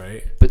 hours,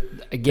 right? But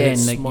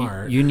again, like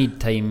you need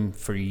time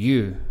for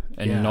you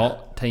and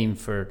not time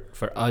for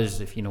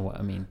us, if you know what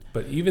I mean.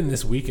 But even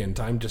this weekend,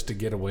 time just to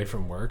get away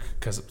from work,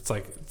 because it's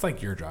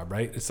like your job,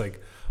 right? It's like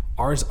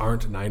ours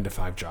aren't 9 to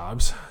 5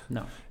 jobs.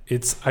 No.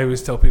 I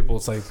always tell people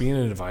it's like being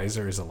an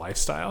advisor is a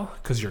lifestyle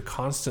because you're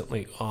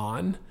constantly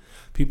on.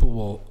 People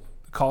will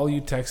call you,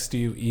 text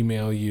you,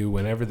 email you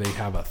whenever they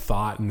have a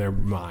thought in their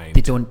mind.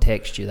 They don't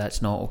text you.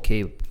 That's not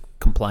okay.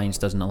 Compliance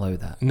doesn't allow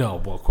that.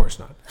 No, well, of course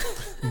not.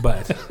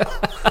 But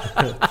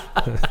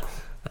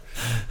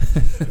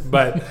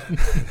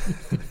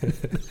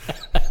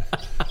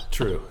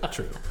true.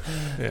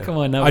 Yeah. Come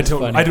on, that was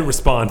funny. I don't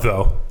respond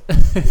though.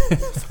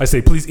 I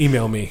say, please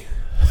email me.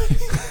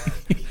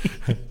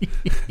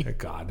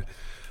 God.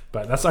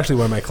 But that's actually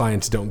why my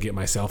clients don't get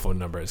my cell phone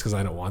number. It's because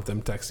I don't want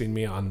them texting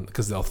me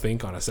because they'll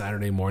think on a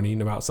Saturday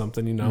morning about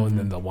something, and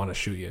then they'll want to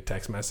shoot you a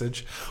text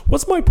message.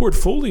 What's my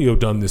portfolio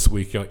done this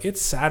week?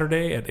 It's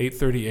Saturday at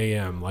 8:30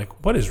 a.m.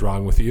 Like, what is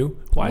wrong with you?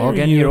 Why log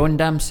in your own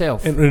damn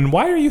self? And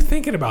why are you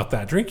thinking about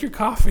that? Drink your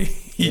coffee.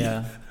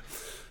 Yeah.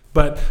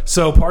 But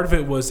so part of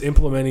it was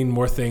implementing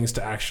more things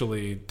to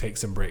actually take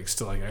some breaks,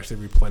 to like actually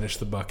replenish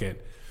the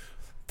bucket,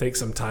 take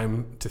some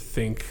time to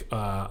think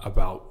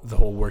about the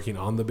whole working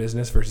on the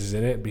business versus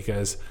in it,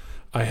 because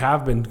I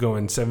have been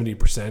going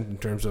 70% in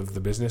terms of the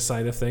business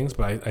side of things,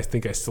 but I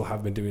think I still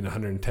have been doing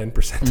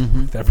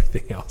 110% with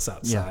everything else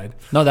outside.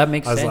 Yeah. No, that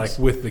makes sense. I was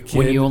like, with the kid,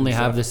 when you only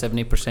have the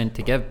 70%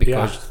 to give,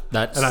 because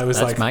that's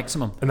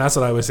maximum. And that's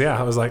what I was,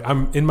 I was like,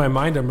 in my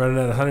mind, I'm running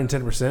at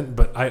 110%,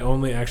 but I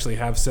only actually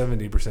have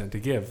 70% to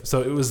give.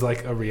 So it was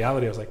like a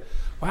reality. I was like,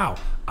 wow,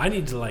 I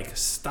need to like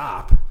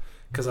stop,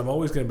 because I'm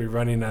always going to be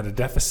running at a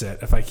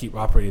deficit if I keep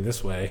operating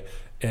this way,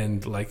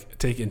 and like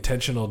take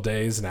intentional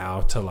days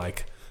now to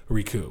like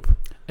recoup.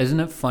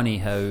 Isn't it funny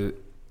how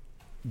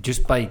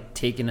just by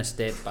taking a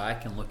step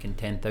back and looking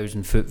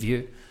 10,000 foot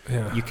view,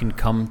 you can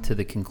come to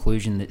the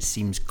conclusion that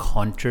seems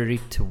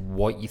contrary to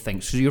what you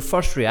think. So your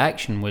first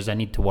reaction was, I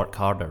need to work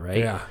harder, right?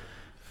 Yeah.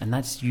 And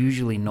that's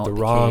usually not the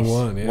wrong case.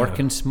 one. Yeah.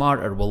 Working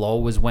smarter will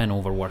always win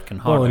over working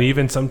harder. Well, and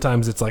even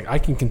sometimes it's like I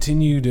can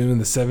continue doing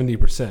the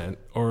 70%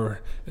 or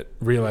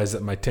realize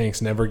that my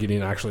tank's never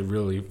getting actually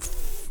really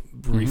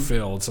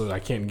refilled, so that I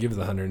can't give the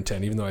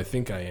 110, even though I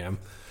think I am.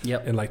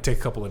 Yep. And like take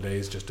a couple of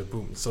days just to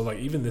boom. So like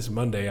even this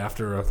Monday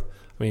after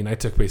I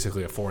took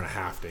basically a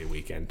 4.5 day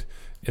weekend,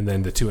 and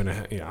then the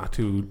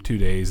 2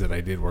 days that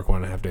I did work,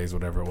 1.5 days,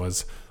 whatever it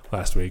was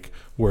last week,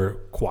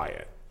 were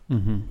quiet.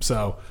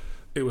 So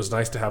it was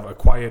nice to have a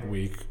quiet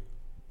week,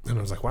 and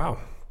I was like, wow,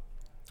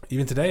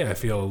 even today I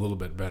feel a little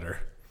bit better.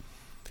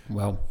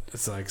 Well,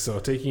 it's like, so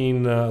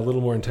taking a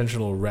little more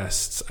intentional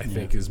rests, I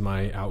think, is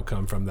my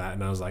outcome from that.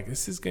 And I was like,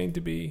 this is going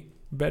to be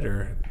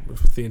better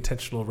with the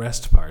intentional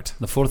rest part.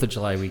 The 4th of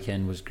July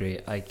weekend was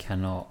great. I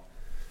cannot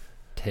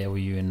tell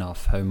you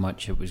enough how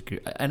much it was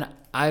great. And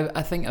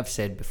I think I've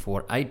said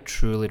before, I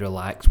truly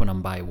relax when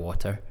I'm by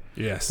water.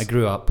 Yes. I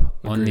grew up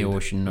on the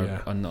ocean,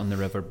 or on the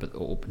river, but it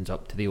opens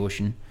up to the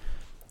ocean.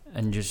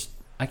 And just,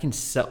 I can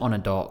sit on a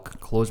dock,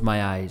 close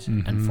my eyes,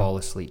 and fall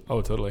asleep.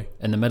 Oh, totally.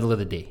 In the middle of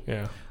the day.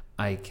 Yeah.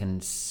 I can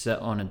sit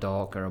on a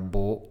dock or a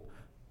boat,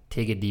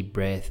 take a deep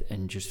breath,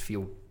 and just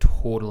feel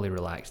totally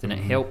relaxed. And it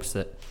helps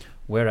that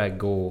where I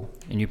go,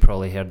 and you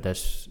probably heard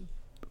this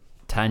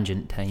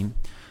tangent time,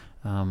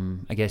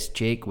 I guess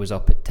Jake was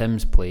up at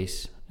Tim's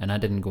place, and I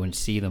didn't go and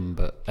see them,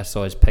 but I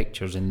saw his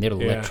pictures, and they're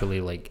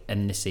literally like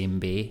in the same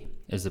bay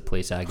as the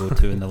place I go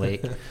to in the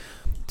lake.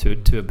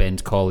 Two of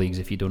Ben's colleagues,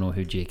 if you don't know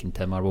who Jake and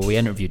Tim are. Well, we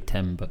interviewed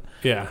Tim, but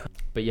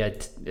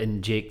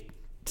and Jake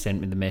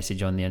sent me the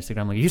message on the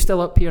Instagram, like, are you still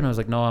up here? And I was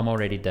like, no, I'm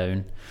already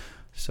down.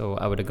 So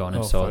I would have gone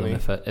and saw them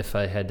if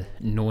I had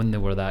known they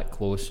were that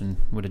close, and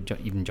would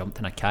have even jumped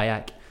in a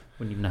kayak.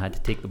 Wouldn't even have had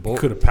to take the boat.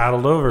 Could have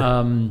paddled over.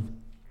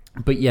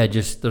 But yeah,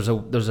 just there's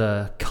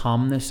a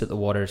calmness at the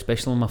water,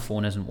 especially when my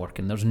phone isn't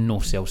working. There's no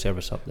cell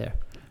service up there.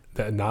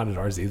 Not at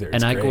ours either.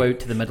 And I go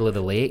out to the middle of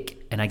the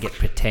lake and I get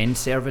pretend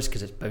service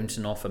because it's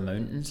bouncing off of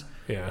mountains.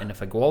 Yeah. And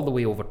if I go all the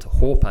way over to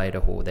Hope,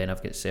 Idaho, then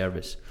I've got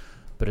service.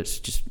 But it's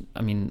just,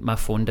 my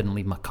phone didn't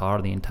leave my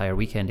car the entire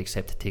weekend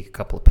except to take a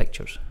couple of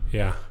pictures.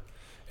 Yeah.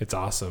 It's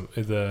awesome.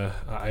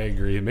 I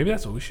agree. Maybe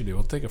that's what we should do.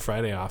 We'll take a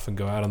Friday off and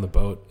go out on the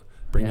boat.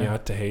 Bring you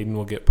out to Hayden.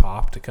 We'll get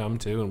Pop to come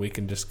too, and we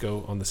can just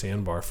go on the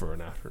sandbar for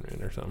an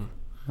afternoon or something.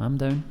 I'm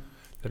down.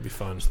 That'd be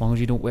fun. As long as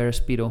you don't wear a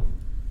Speedo.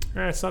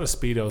 It's not a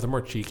Speedo. They're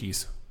more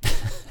cheekies.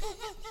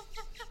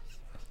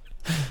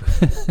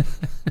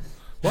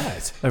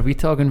 What? Are we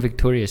talking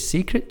Victoria's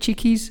Secret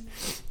cheekies?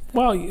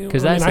 Well,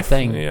 because that's the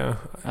thing. Yeah.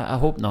 I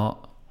hope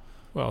not.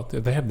 Well,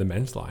 they have the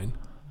men's line.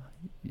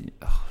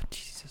 Oh,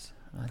 Jesus.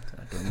 I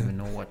don't even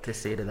know what to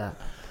say to that.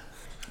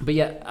 But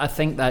yeah, I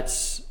think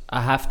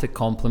I have to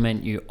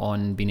compliment you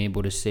on being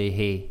able to say,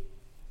 hey,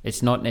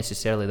 it's not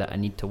necessarily that I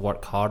need to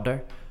work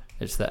harder,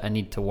 it's that I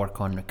need to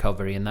work on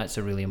recovery, and that's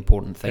a really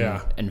important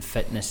thing in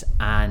fitness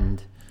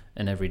and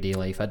in everyday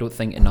life. I don't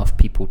think enough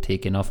people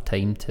take enough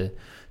time to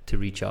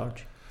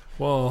recharge.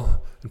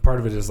 Well, and part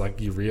of it is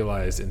like you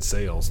realize in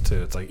sales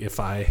too, it's like if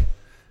I'm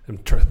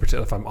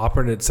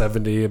operating at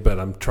 70 but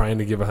I'm trying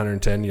to give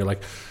 110, you're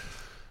like,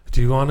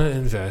 do you want to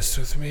invest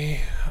with me?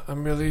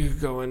 I'm really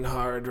going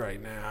hard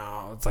right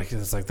now. It's like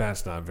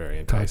that's not very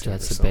enticing.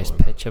 That's the best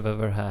pitch I've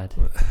ever had.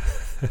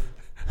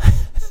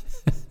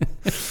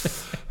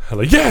 I'm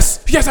like,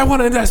 yes, I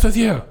want to invest with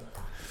you.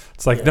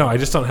 It's like, no, I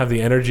just don't have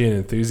the energy and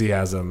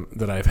enthusiasm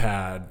that I've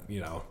had,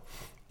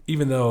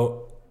 even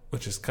though,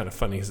 which is kind of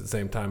funny because at the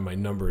same time, my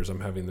numbers,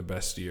 I'm having the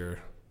best year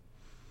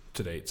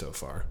to date so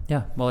far.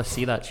 Yeah, well, I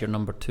see that's your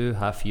number 2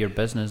 half-year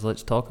business.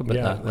 Let's talk about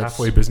that.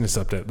 Halfway business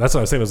update. That's what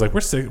I was saying. I was like,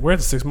 we're at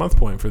the 6-month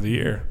point for the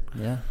year.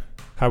 Yeah.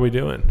 How are we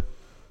doing?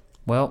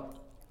 Well,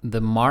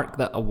 the mark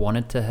that I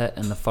wanted to hit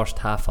in the first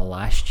half of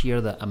last year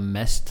that I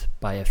missed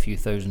by a few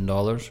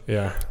 $1,000.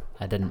 Yeah.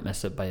 I didn't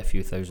miss it by a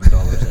few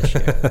 $1,000s this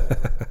year.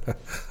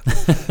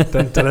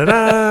 Dun, dun, dun,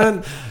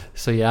 dun.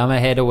 So yeah, I'm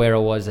ahead of where I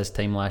was this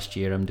time last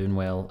year. I'm doing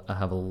well. I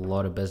have a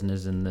lot of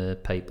business in the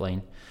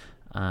pipeline,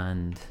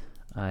 and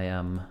I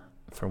am,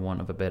 for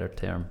want of a better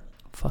term,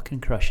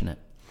 fucking crushing it.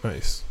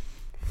 Nice.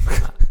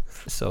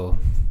 So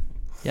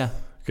yeah,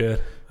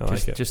 Good. I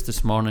like it. Just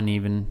this morning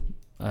even,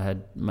 I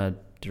had my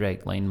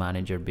direct line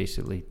manager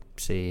basically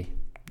say,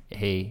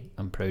 hey,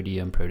 I'm proud of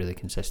you, I'm proud of the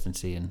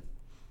consistency, and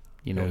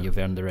you know, you've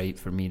earned the right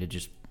for me to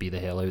just be the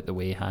hell out the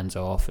way, hands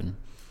off, and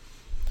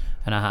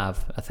I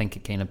think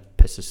it kind of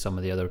pisses some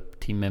of the other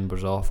team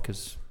members off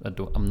because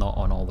I'm not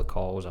on all the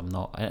calls. I'm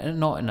not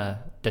in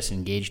a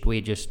disengaged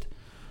way, just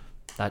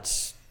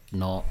that's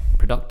not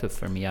productive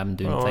for me. I'm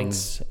doing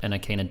things in a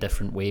kind of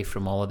different way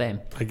from all of them.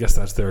 I guess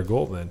that's their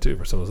goal then too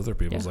for some of those other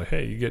people. It's like,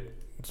 hey, you get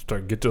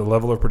to a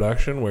level of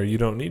production where you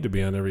don't need to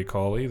be on every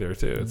call either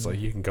too. It's like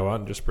you can go out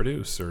and just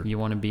produce, or you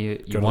want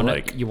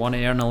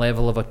to earn a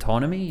level of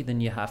autonomy,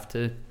 then you have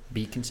to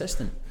be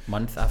consistent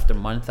month after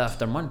month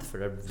after month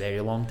for a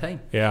very long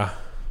time. Yeah.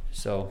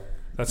 So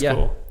that's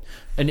cool.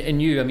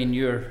 And you, I mean,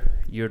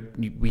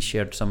 we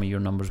shared some of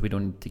your numbers. We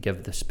don't need to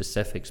give the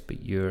specifics,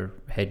 but you're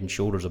head and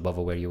shoulders above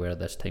where you were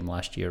this time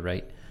last year,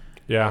 right?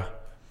 Yeah,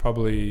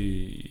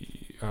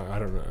 probably. I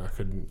don't know. I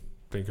couldn't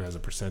think as a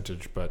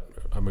percentage, but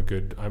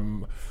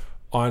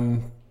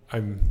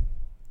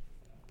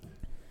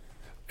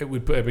it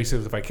would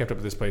basically, if I kept up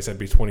at this pace, I'd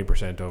be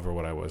 20% over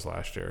what I was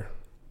last year.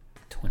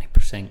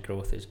 20%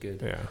 growth is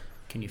good. Yeah.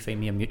 Can you find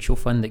me a mutual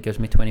fund that gives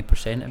me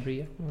 20% every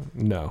year?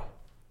 No.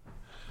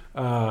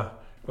 Well,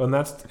 and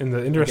that's in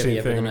the interesting thing.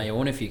 I'll give you an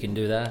Ione if you can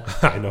do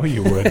that. I know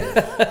you would.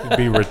 You'd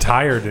be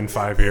retired in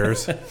 5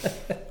 years.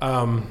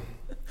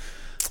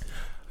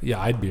 Yeah,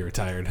 I'd be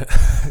retired.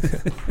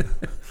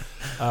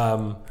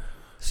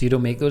 So you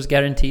don't make those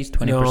guarantees,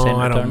 20% No, returns?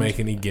 I don't make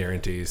any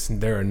guarantees.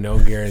 There are no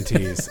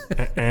guarantees.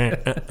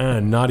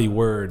 Naughty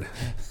word.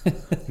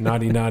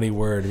 Naughty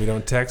word. We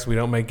don't text. We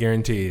don't make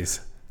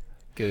guarantees.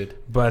 Good.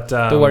 But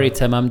don't worry,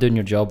 Tim. I'm doing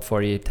your job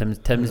for you.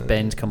 Tim's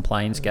Ben's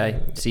compliance guy,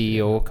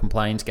 CEO,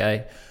 compliance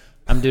guy.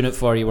 I'm doing it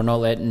for you. We're not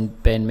letting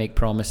Ben make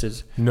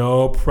promises.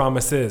 No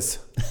promises.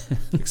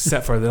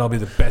 Except for that I'll be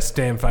the best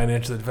damn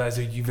financial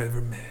advisor you've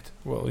ever met.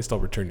 Well, at least I'll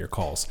return your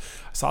calls.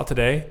 I saw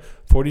today,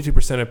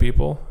 42% of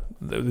people,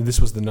 this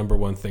was the number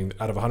one thing,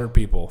 out of 100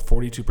 people,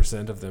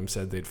 42% of them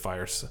said they'd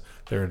fire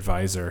their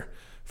advisor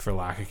for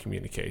lack of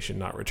communication,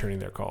 not returning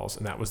their calls.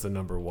 And that was the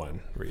number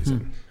one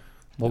reason.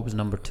 What was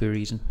number two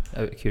reason,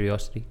 out of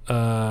curiosity?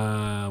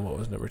 What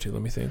was number two?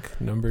 Let me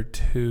think. Number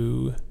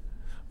two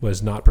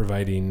was not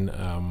providing,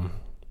 how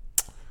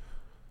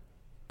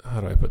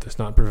do I put this?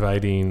 Not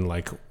providing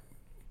like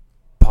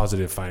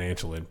positive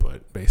financial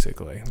input,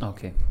 basically.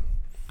 Okay.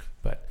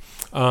 But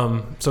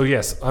so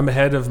yes, I'm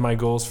ahead of my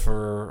goals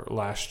for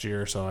last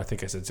year. So I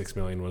think I said 6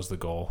 million was the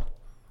goal.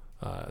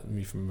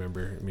 If you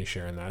remember me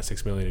sharing that,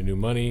 6 million in new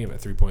money. I'm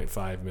at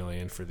 3.5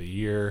 million for the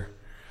year.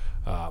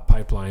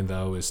 Pipeline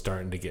though is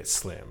starting to get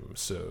slim.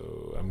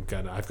 So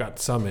I've got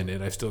some in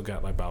it. I've still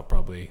got about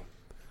probably.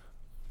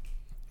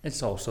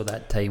 It's also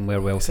that time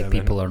where wealthy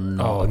people are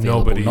not available.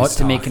 Nobody's not to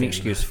talking. make an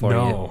excuse for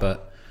you,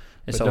 but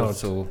it's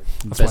also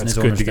that's why it's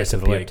good to get to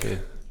the lake. Too.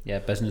 Yeah,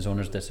 business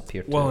owners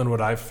disappear too. Well, and what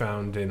I've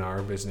found in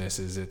our business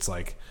is it's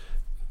like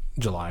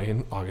July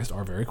and August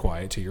are very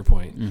quiet, to your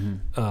point,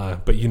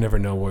 but you never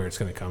know where it's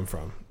going to come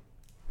from.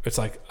 It's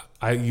like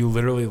you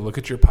literally look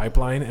at your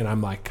pipeline, and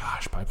I'm like,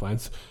 gosh,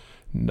 pipeline's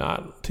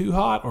not too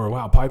hot, or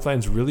wow,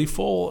 pipeline's really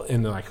full,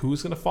 and they're like,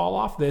 who's going to fall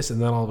off this?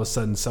 And then all of a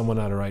sudden, someone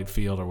out of right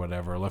field or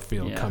whatever, left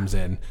field comes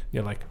in.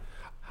 You're like,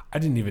 I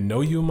didn't even know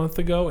you a month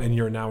ago, and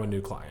you're now a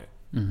new client.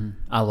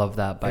 I love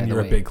that, by the way. And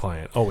you're a big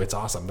client. Oh, it's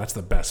awesome. That's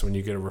the best when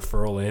you get a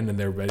referral in and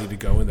they're ready to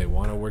go and they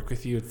want to work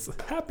with you. It's a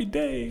happy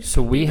day.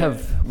 So we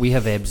have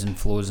ebbs and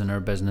flows in our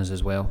business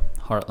as well.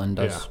 Heartland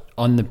does. Yeah.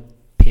 On the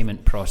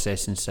payment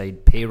processing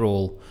side,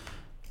 payroll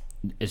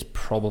is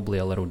probably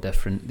a little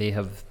different. They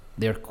have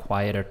their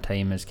quieter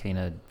time is kind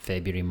of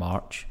February,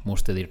 March.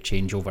 Most of their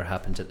changeover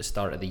happens at the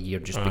start of the year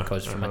just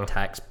because from a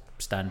tax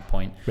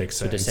standpoint. Makes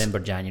sense. So December,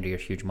 January are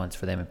huge months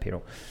for them in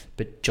payroll.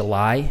 But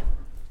July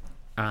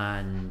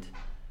and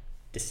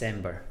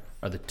December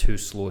are the two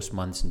slowest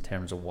months in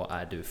terms of what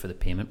I do for the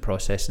payment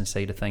processing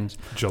side of things.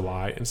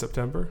 July and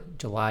September?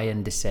 July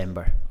and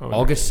December.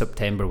 August,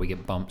 September we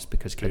get bumps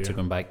because kids are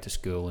going back to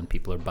school and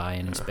people are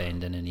buying and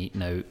spending and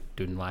eating out,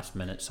 doing last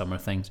minute summer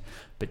things.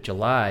 But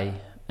July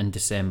and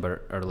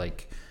December are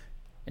like,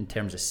 in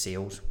terms of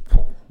sales,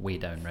 way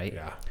down, right?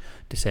 Yeah.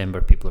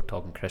 December, people are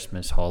talking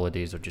Christmas,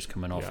 holidays are just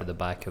coming off of the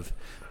back of.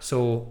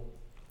 So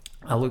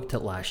I looked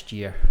at last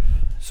year.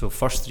 So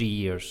first 3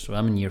 years, so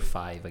I'm in year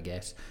 5, I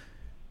guess.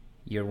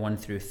 Year 1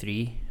 through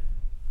 3,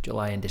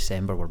 July and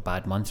December were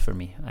bad months for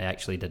me. I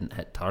actually didn't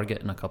hit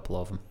target in a couple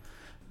of them.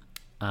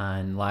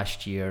 And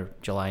last year,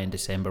 July and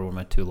December were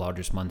my 2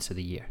 largest months of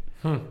the year.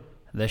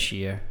 This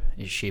year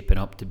is shaping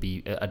up to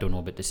be, I don't know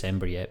about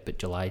December yet, but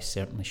July is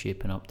certainly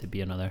shaping up to be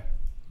another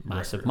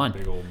massive month.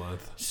 Big old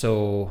month.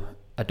 So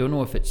I don't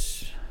know if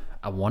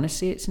I want to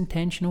say it's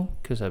intentional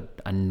because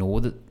I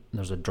know that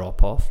there's a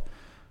drop off.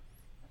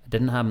 It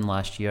didn't happen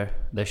last year.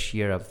 This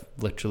year I've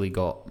literally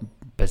got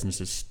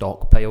businesses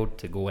stockpiled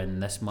to go in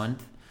this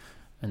month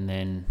and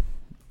then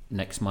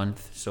next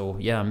month. So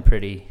yeah, I'm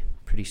pretty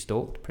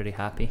stoked, pretty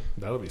happy.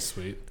 That'll be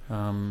sweet.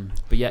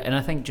 But yeah, and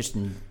I think just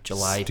in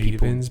July,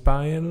 Steven's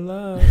buying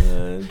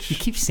lunch. You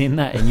keep saying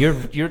that, and you're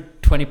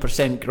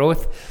 20%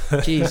 growth.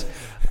 Jeez.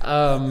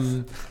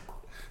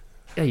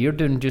 Yeah, you're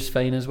doing just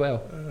fine as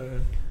well.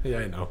 Yeah,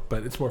 I know,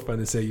 but it's more fun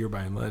to say you're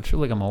buying lunch. I feel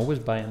like I'm always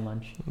buying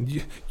lunch.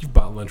 You've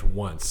bought lunch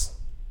once.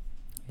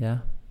 Yeah.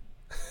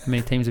 How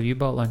many times have you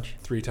bought lunch?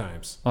 3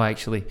 times. Oh,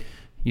 actually,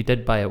 you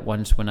did buy it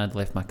once when I'd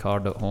left my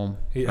card at home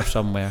or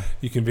somewhere.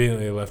 You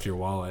conveniently left your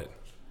wallet.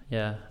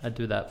 Yeah, I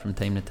do that from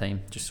time to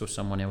time, just so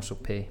someone else will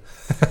pay.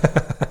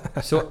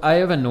 So I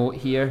have a note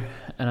here,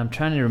 and I'm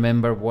trying to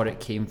remember what it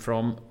came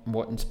from,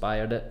 what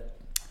inspired it.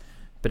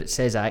 But it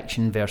says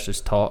action versus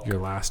talk. Your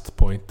last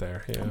point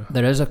there, yeah.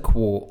 There is a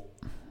quote,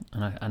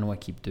 and I know I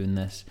keep doing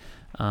this,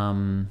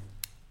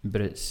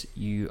 but it's,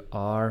 you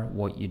are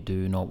what you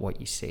do, not what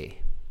you say.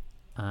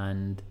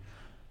 And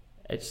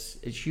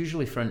it's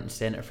usually front and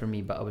center for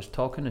me, but I was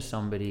talking to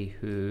somebody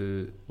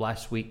who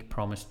last week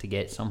promised to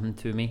get something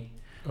to me.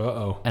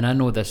 Uh-oh. And I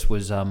know this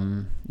was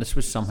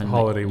something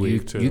holiday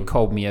week too. You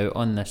called me out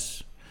on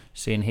this,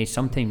 saying, hey,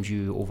 sometimes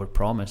you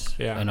overpromise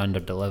and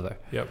underdeliver.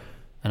 Yep.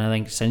 And I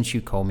think since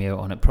you called me out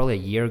on it, probably a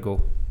year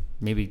ago,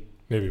 maybe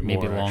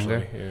more, longer.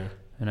 Actually, yeah.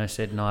 And I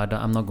said, no,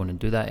 I'm not going to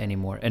do that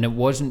anymore. And it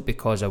wasn't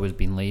because I was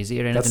being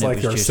lazy or anything. That's like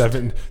it was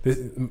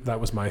that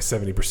was my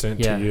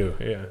 70% to you.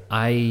 Yeah.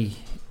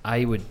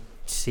 I would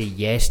say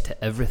yes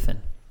to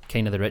everything.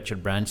 Kind of the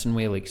Richard Branson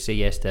way, like say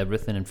yes to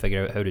everything and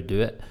figure out how to do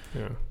it.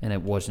 Yeah. And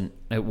it wasn't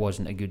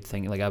a good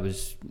thing. Like I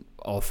was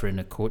offering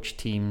to coach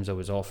teams, I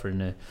was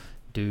offering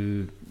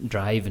to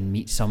drive and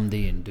meet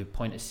somebody and do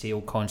point of sale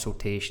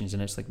consultations,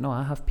 and it's like, no,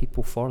 I have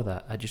people for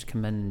that. I just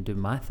come in and do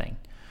my thing.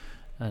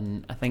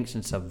 And I think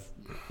since I've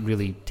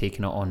really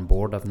taken it on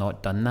board, I've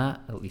not done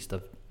that. At least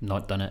I've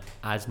not done it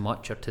as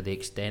much or to the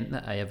extent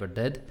that I ever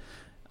did.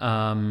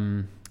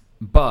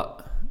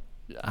 But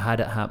I had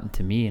it happen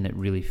to me, and it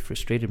really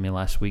frustrated me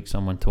last week.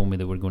 Someone told me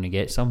they were going to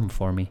get something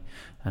for me,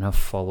 and I've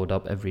followed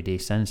up every day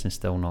since and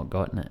still not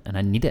gotten it, and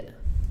I need it.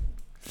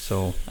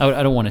 So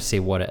I don't want to say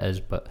what it is,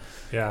 but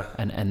yeah,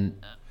 and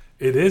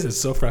it is. It's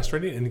so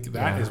frustrating, and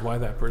that is why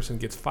that person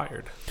gets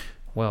fired.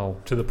 Well,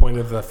 to the point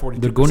of the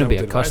 42%. They're going to be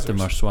a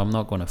customer, so I'm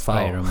not going to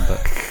fire them.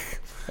 But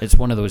it's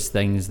one of those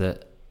things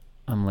that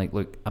I'm like,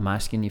 look, I'm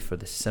asking you for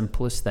the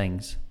simplest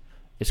things.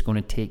 It's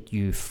going to take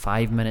you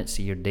 5 minutes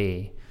of your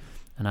day,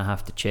 and I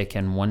have to check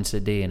in once a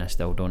day, and I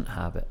still don't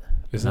have it.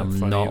 Isn't I'm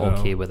funny, not though?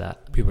 Okay with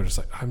that. People are just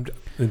like,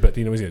 but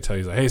you know he's going to tell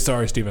you, he's like, hey,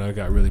 sorry, Stephen, I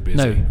got really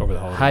busy over the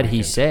holiday had weekend.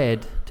 He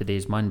said,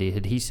 today's Monday,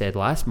 had he said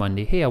last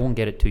Monday, hey, I won't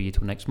get it to you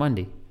till next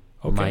Monday.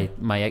 Okay.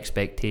 My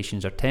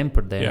expectations are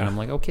tempered then, and I'm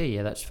like, okay,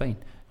 yeah, that's fine.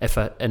 If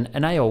I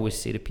and I always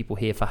say to people,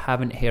 hey, if I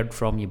haven't heard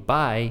from you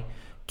by,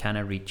 can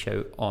I reach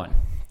out on?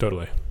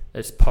 Totally.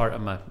 It's part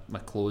of my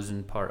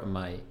closing, part of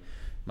my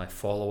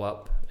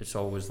follow-up. It's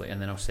always like,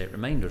 and then I'll set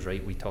reminders,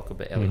 right? We talk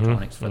about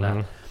electronics for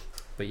that.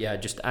 But yeah,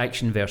 just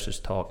action versus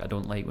talk. I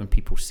don't like when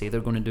people say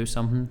they're going to do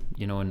something,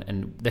 you know,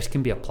 and this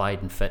can be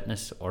applied in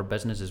fitness or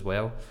business as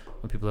well.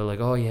 When people are like,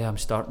 oh yeah, I'm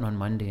starting on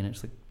Monday, and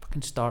it's like,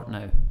 fucking start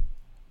now.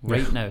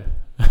 Right now.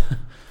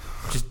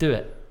 Just do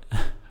it.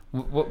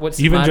 What's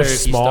even the matter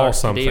just if small you start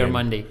something today or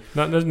Monday?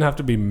 No, it doesn't have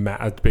to be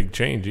a big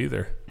change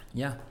either.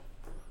 Yeah.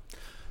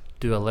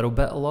 Do a little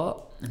bit a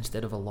lot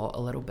instead of a lot a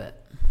little bit.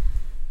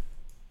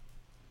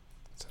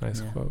 It's a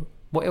nice quote.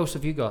 What else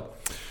have you got?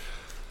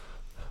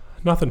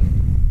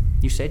 Nothing.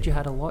 You said you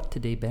had a lot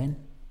today, Ben.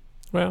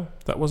 Well,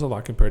 that was a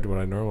lot compared to what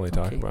I normally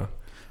talk about.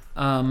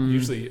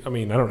 Usually, I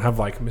mean, I don't have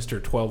like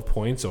Mr. 12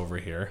 points over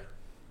here.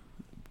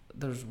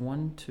 There's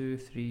 1, 2,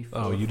 3, 4.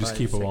 Oh, you just 5,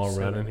 keep 6, them all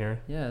 7. running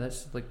here? Yeah,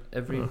 that's like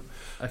every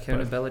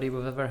accountability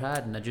we've ever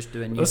had, and I just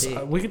do a new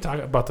day. We can talk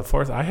about the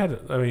 4th.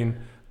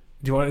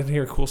 Do you want to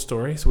hear a cool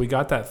story? So we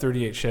got that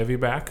 38 Chevy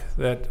back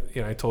that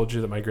I told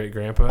you that my great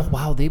grandpa. Oh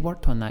wow, they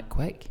worked on that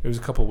quick. It was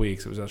a couple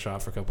weeks. It was a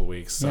shop for a couple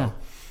weeks. So yeah.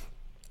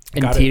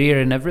 Interior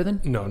and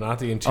everything? No, not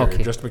the interior,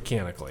 just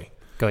mechanically.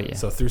 Got you.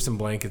 So threw some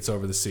blankets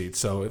over the seats.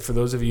 So for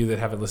those of you that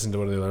haven't listened to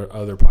one of the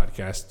other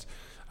podcasts,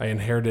 I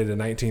inherited a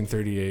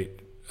 1938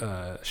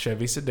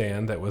 Chevy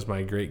sedan that was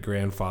my great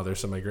grandfather.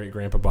 So my great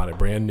grandpa bought it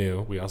brand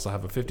new. We also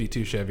have a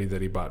 52 Chevy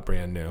that he bought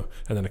brand new,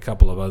 and then a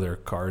couple of other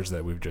cars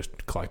that we've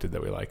just collected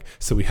that we like.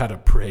 So we had a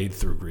parade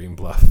through Green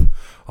Bluff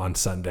on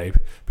Sunday.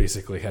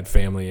 Basically had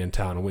family in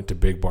town and went to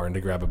Big Barn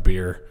to grab a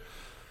beer,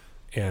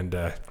 and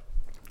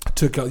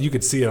you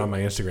could see it on my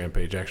Instagram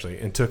page actually,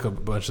 and took a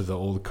bunch of the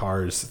old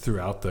cars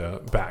throughout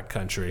the back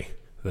country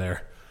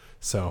there.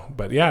 So,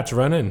 but yeah, it's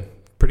running.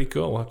 Pretty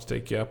cool. We'll have to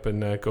take you up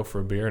and go for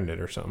a beer in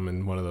it or something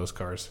in one of those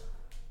cars.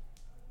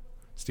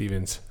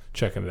 Steven's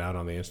checking it out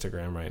on the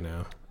Instagram right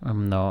now.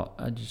 I'm not.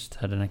 I just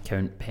had an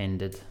account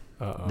pended.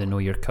 Uh-oh. They know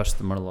your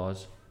customer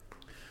laws.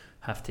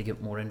 Have to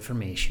get more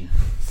information.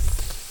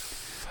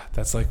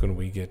 That's like when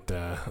we get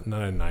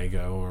not a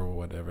NIGO or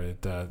whatever.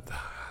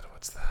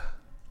 What's that?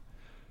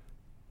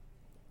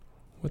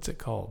 what's it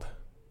called?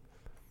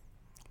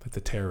 Like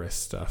the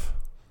terrorist stuff.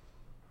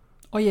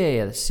 Oh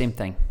yeah, the same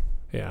thing.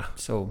 Yeah.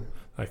 So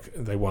like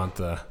they want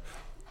the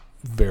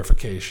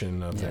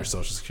verification of their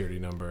social security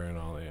number and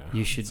all. Yeah.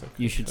 You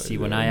should see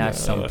when I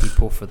ask some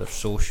people for their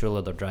social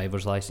or their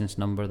driver's license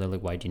number, they're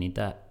like, "Why do you need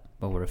that?"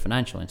 Well, we're a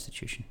financial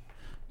institution.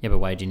 Yeah, but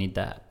why do you need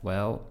that?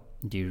 Well,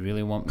 do you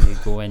really want me to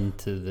go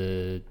into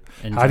the?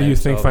 How do you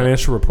think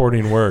financial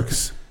reporting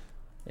works?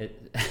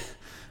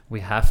 We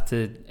have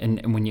to,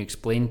 and when you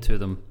explain to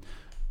them,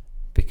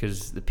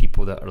 because the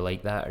people that are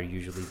like that are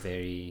usually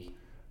very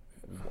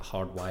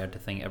hardwired to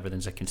think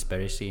everything's a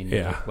conspiracy. And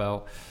you're like,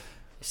 well,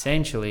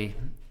 essentially,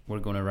 we're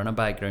going to run a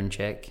background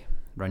check,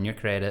 run your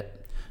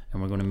credit, and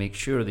we're going to make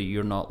sure that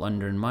you're not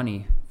laundering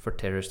money for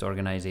terrorist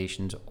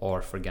organizations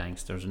or for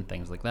gangsters and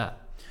things like that.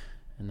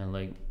 And they're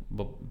like,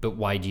 but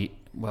why do you?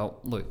 Well,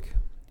 look,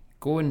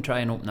 go and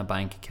try and open a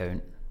bank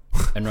account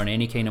and run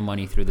any kind of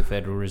money through the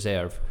Federal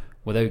Reserve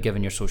without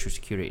giving your social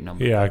security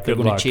number. Yeah, they're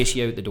going to chase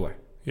you out the door.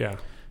 Yeah.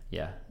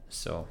 Yeah.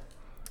 So,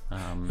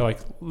 like,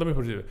 let me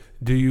put it.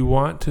 Do you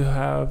want to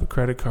have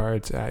credit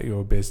cards at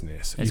your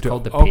business? It's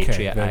called the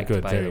Patriot Act,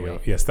 good. by there the you way.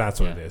 Go. Yes, that's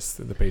what it is.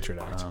 The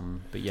Patriot Act.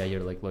 But yeah,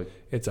 you're like, look,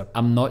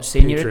 I'm not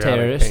saying you're a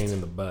terrorist. Pain in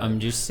the butt. I'm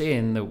just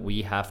saying that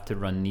we have to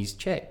run these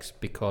checks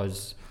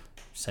because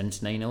since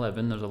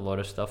 9/11, there's a lot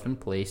of stuff in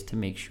place to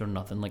make sure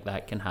nothing like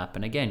that can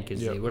happen again,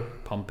 because they were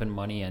pumping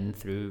money in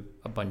through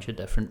a bunch of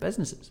different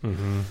businesses.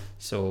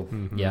 So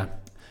yeah,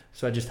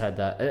 so I just had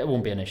that. It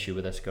won't be an issue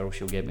with this girl.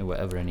 She'll get me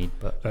whatever I need.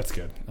 But that's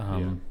good.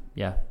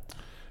 Yeah.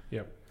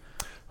 Yep.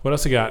 What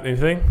else you got?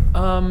 Anything?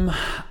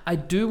 I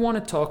do want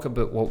to talk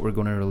about what we're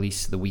going to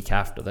release the week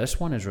after this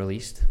one is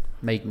released.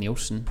 Mike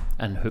Nielsen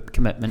and Hoop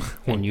Commitment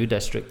in New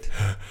District.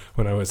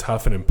 When I was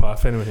huffing and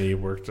puffing when he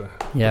worked.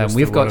 And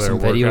we've got some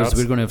videos.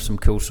 We're going to have some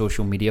cool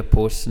social media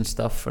posts and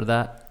stuff for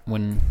that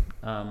when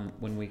it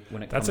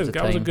comes to time.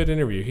 That was a good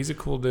interview. He's a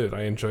cool dude.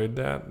 I enjoyed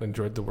that.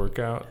 Enjoyed the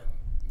workout.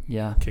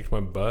 Yeah. Kicked my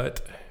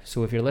butt.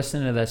 So if you're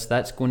listening to this,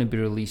 that's going to be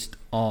released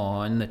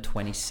on the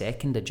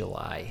 22nd of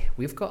July.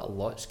 We've got a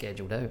lot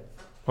scheduled out.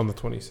 On the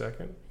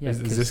 22nd? Yeah.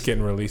 Is this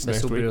getting released next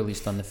week? This will be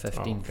released on the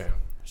 15th. Oh, okay.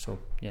 So,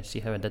 yeah, see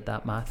how I did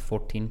that math?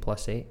 14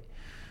 plus 8.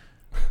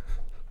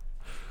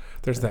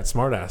 There's that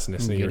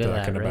smart-assness that you're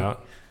talking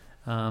about.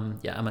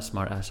 Yeah, I'm a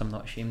smart-ass. I'm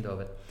not ashamed of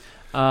it.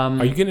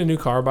 Are you getting a new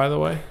car, by the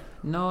way?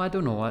 No, I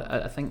don't know.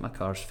 I think my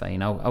car's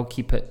fine. I'll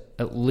keep it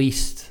at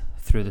least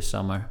through the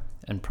summer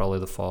and probably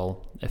the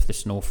fall. If the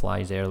snow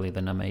flies early,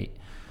 then I might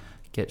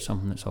get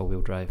something that's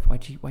all-wheel drive. Why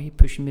are you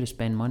pushing me to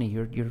spend money?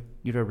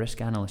 You're a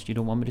risk analyst. You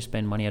don't want me to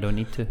spend money I don't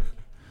need to.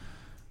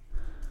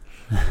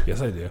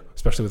 Yes, I do,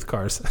 especially with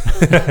cars.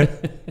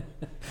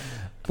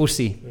 We'll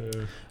see.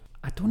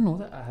 I don't know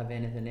that I have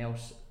anything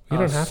else. You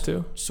don't have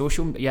to.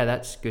 Yeah,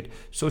 that's good.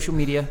 Social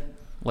media,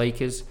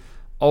 like us.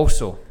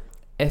 Also,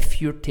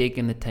 if you're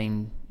taking the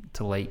time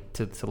to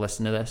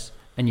listen to this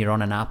and you're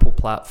on an Apple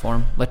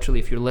platform, literally,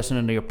 if you're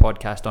listening to your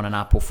podcast on an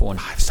Apple phone,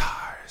 5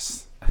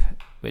 stars.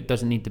 It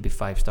doesn't need to be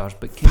 5 stars,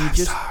 but can you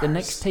just, the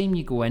next time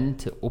you go in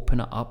to open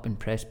it up and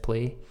press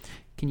play,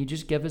 can you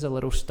just give us a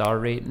little star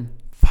rating?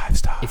 5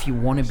 stars. If you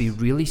want to be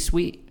really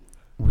sweet,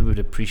 we would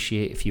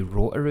appreciate if you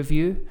wrote a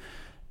review.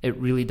 It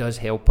really does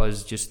help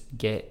us just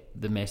get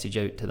the message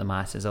out to the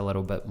masses a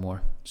little bit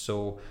more.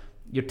 So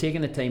you're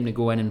taking the time to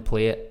go in and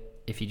play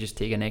it. If you just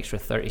take an extra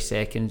 30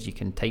 seconds, you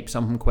can type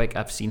something quick.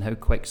 I've seen how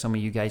quick some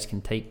of you guys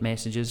can type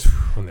messages.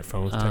 On their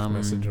phones, text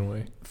messaging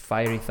away.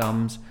 Fiery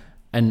thumbs.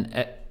 And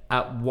at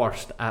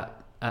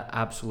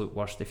absolute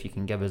worst, if you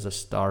can give us a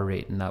star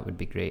rating, that would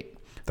be great.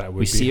 That would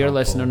we be see helpful.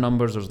 our listener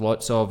numbers. There's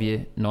lots of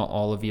you. Not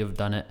all of you have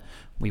done it.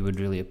 We would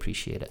really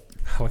appreciate it.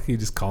 I like you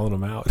just calling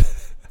them out.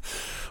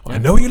 Well, I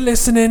know you're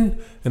listening,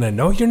 and I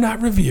know you're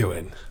not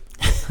reviewing.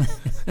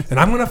 And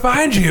I'm going to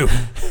find you.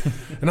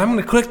 And I'm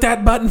going to click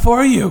that button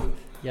for you.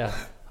 Yeah.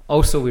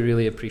 Also, we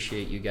really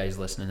appreciate you guys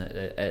listening.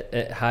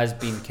 It has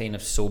been kind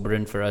of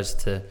sobering for us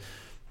to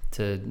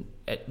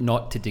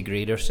not to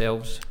degrade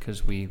ourselves,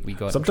 because we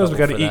got sometimes we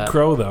got to eat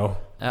crow, though.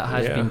 It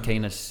has been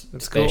kind of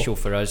special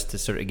for us to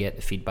sort of get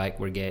the feedback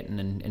we're getting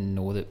and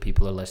know that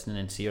people are listening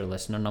and see our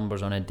listener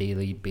numbers on a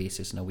daily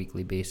basis and a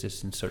weekly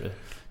basis, and sort of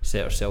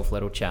set ourselves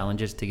little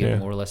challenges to get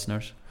more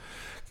listeners.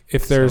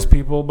 If there's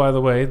people, by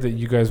the way, that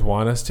you guys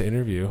want us to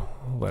interview,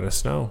 let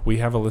us know. We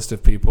have a list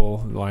of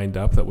people lined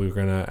up that we're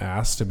going to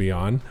ask to be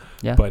on.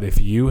 Yeah. But if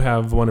you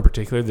have one in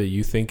particular that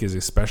you think is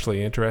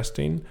especially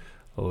interesting,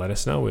 let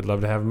us know. We'd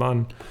love to have them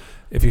on.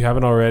 If you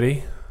haven't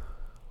already,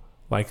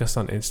 like us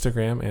on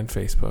Instagram and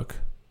Facebook.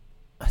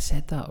 I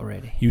said that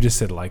already. You just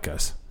said like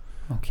us.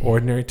 Okay.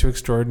 Ordinary to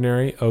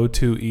Extraordinary,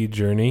 O2E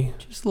Journey.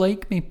 Just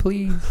like me,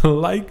 please.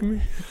 Like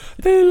me.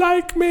 They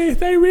like me.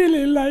 They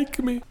really like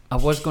me. I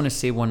was going to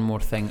say one more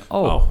thing.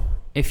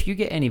 If you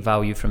get any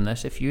value from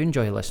this, if you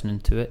enjoy listening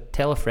to it,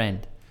 tell a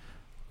friend.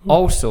 Ooh.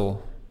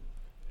 Also,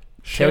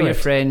 tell your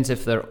friends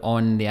if they're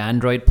on the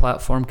Android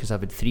platform, because I've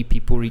had 3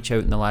 people reach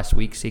out in the last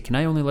week, say, can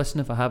I only listen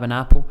if I have an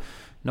Apple?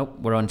 Nope,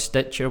 we're on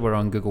Stitcher, we're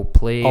on Google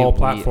Play. All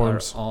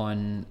platforms. We are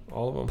on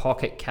all of them.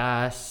 Pocket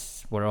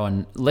Casts, We're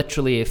on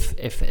literally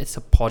if it's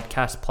a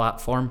podcast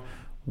platform,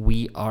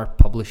 we are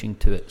publishing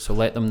to it. So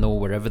let them know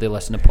wherever they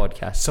listen to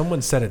podcasts.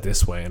 Someone said it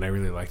this way, and I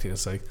really liked it.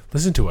 It's like,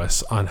 listen to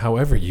us on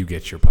however you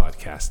get your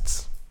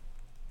podcasts.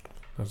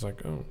 I was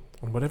like, oh,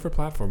 on whatever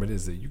platform it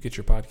is that you get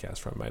your podcast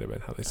from, might have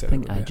been how they said I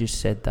think it. I just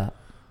said that.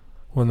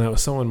 Well, that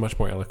was someone much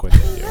more eloquent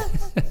than you.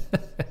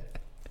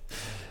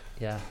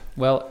 Yeah.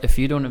 Well, if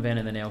you don't have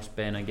anything else,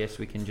 Ben, I guess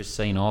we can just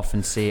sign off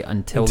and say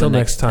until Until the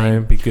next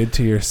time, be good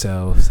to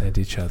yourselves and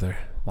each other.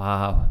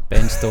 Wow,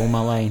 Ben stole my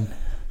line.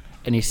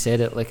 And he said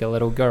it like a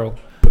little girl.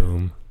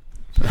 Boom.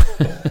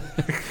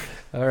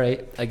 All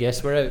right, I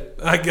guess we're out.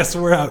 I guess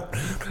we're out.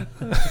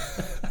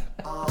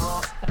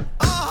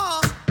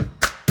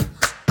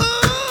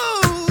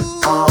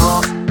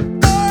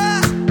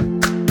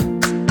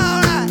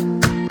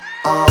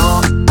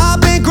 I've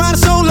been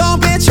grinding so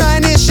long, been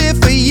trying this shit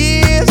for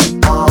years.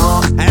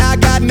 And I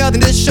got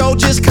nothing to show,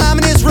 just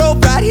climbing this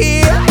rope right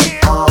here.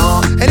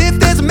 And if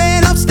there's a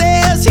man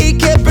upstairs, he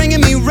kept bringing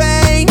me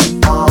rain.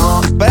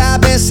 But I've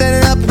been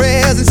sending up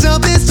prayers and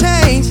something's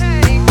changed.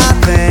 I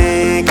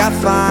think I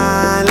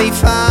finally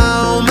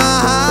found my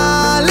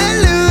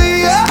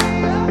hallelujah.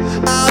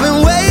 I've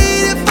been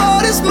waiting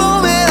for this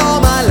moment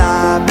all my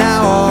life.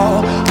 Now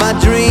all my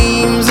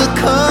dreams are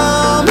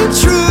coming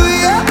true,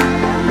 yeah.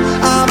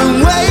 I've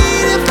been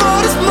waiting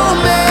for this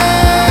moment.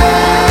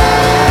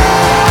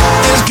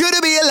 It's good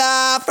to be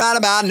alive right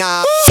about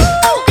now. Good,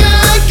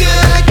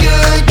 good,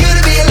 good, good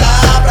to be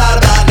alive right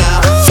about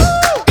now.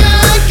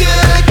 Good,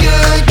 good,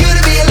 good, good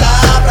to be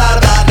alive right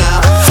about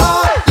now.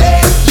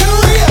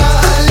 Hallelujah,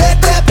 let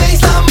that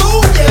bassline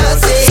move ya,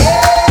 say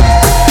yeah.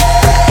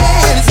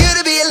 It's good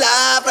to be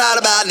alive right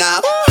about now.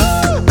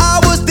 I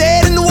was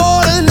dead in the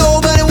water,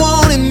 nobody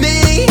wanted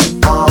me.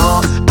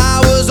 I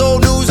was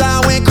old news,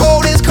 I went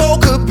cold as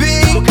cold could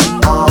be.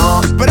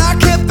 But I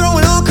kept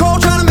throwing on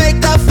cold, trying to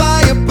make that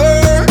fire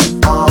burn.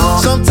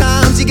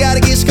 Sometimes you gotta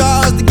get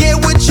scars to get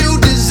what you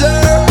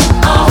deserve.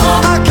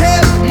 I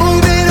kept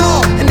moving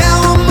on, and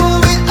now I'm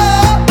moving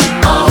up.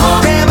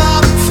 Damn,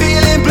 I'm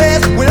feeling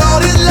blessed with all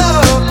this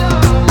love.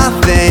 I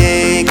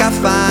think I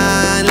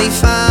finally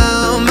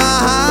found my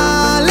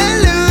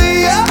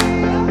hallelujah.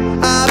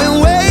 I've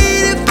been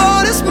waiting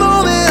for this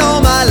moment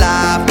all my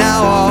life.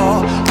 Now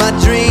all my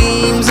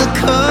dreams are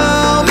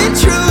coming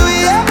true,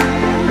 yeah.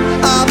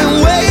 I've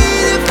been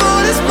waiting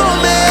for this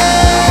moment.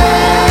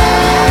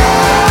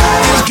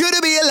 It's good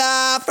to be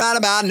alive right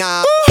about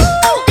now.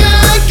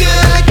 Good,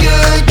 good,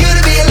 good, good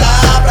to be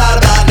alive right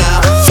about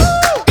now.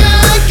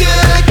 Good,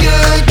 good,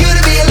 good, good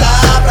to be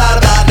alive right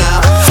about now.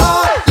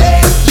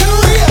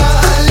 Hallelujah,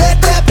 let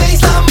that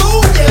bassline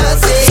move ya,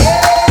 say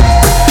yeah.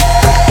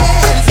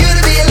 It's good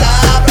to be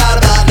alive right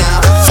about now.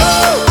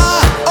 I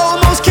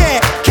almost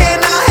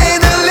cannot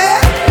handle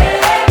it.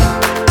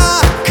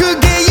 I could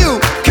get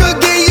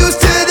used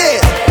to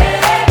this.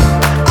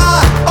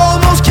 I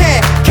almost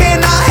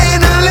cannot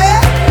handle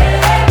it.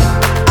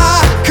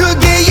 I could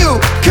get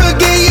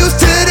used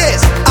to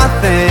this. I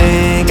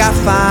think I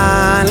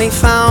finally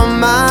found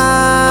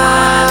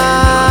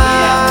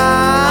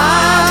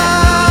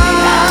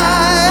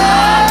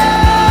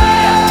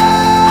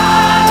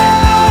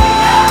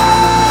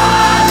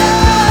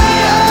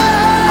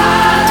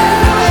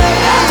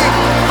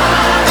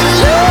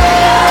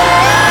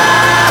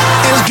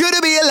It's good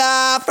to be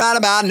alive right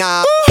about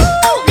now.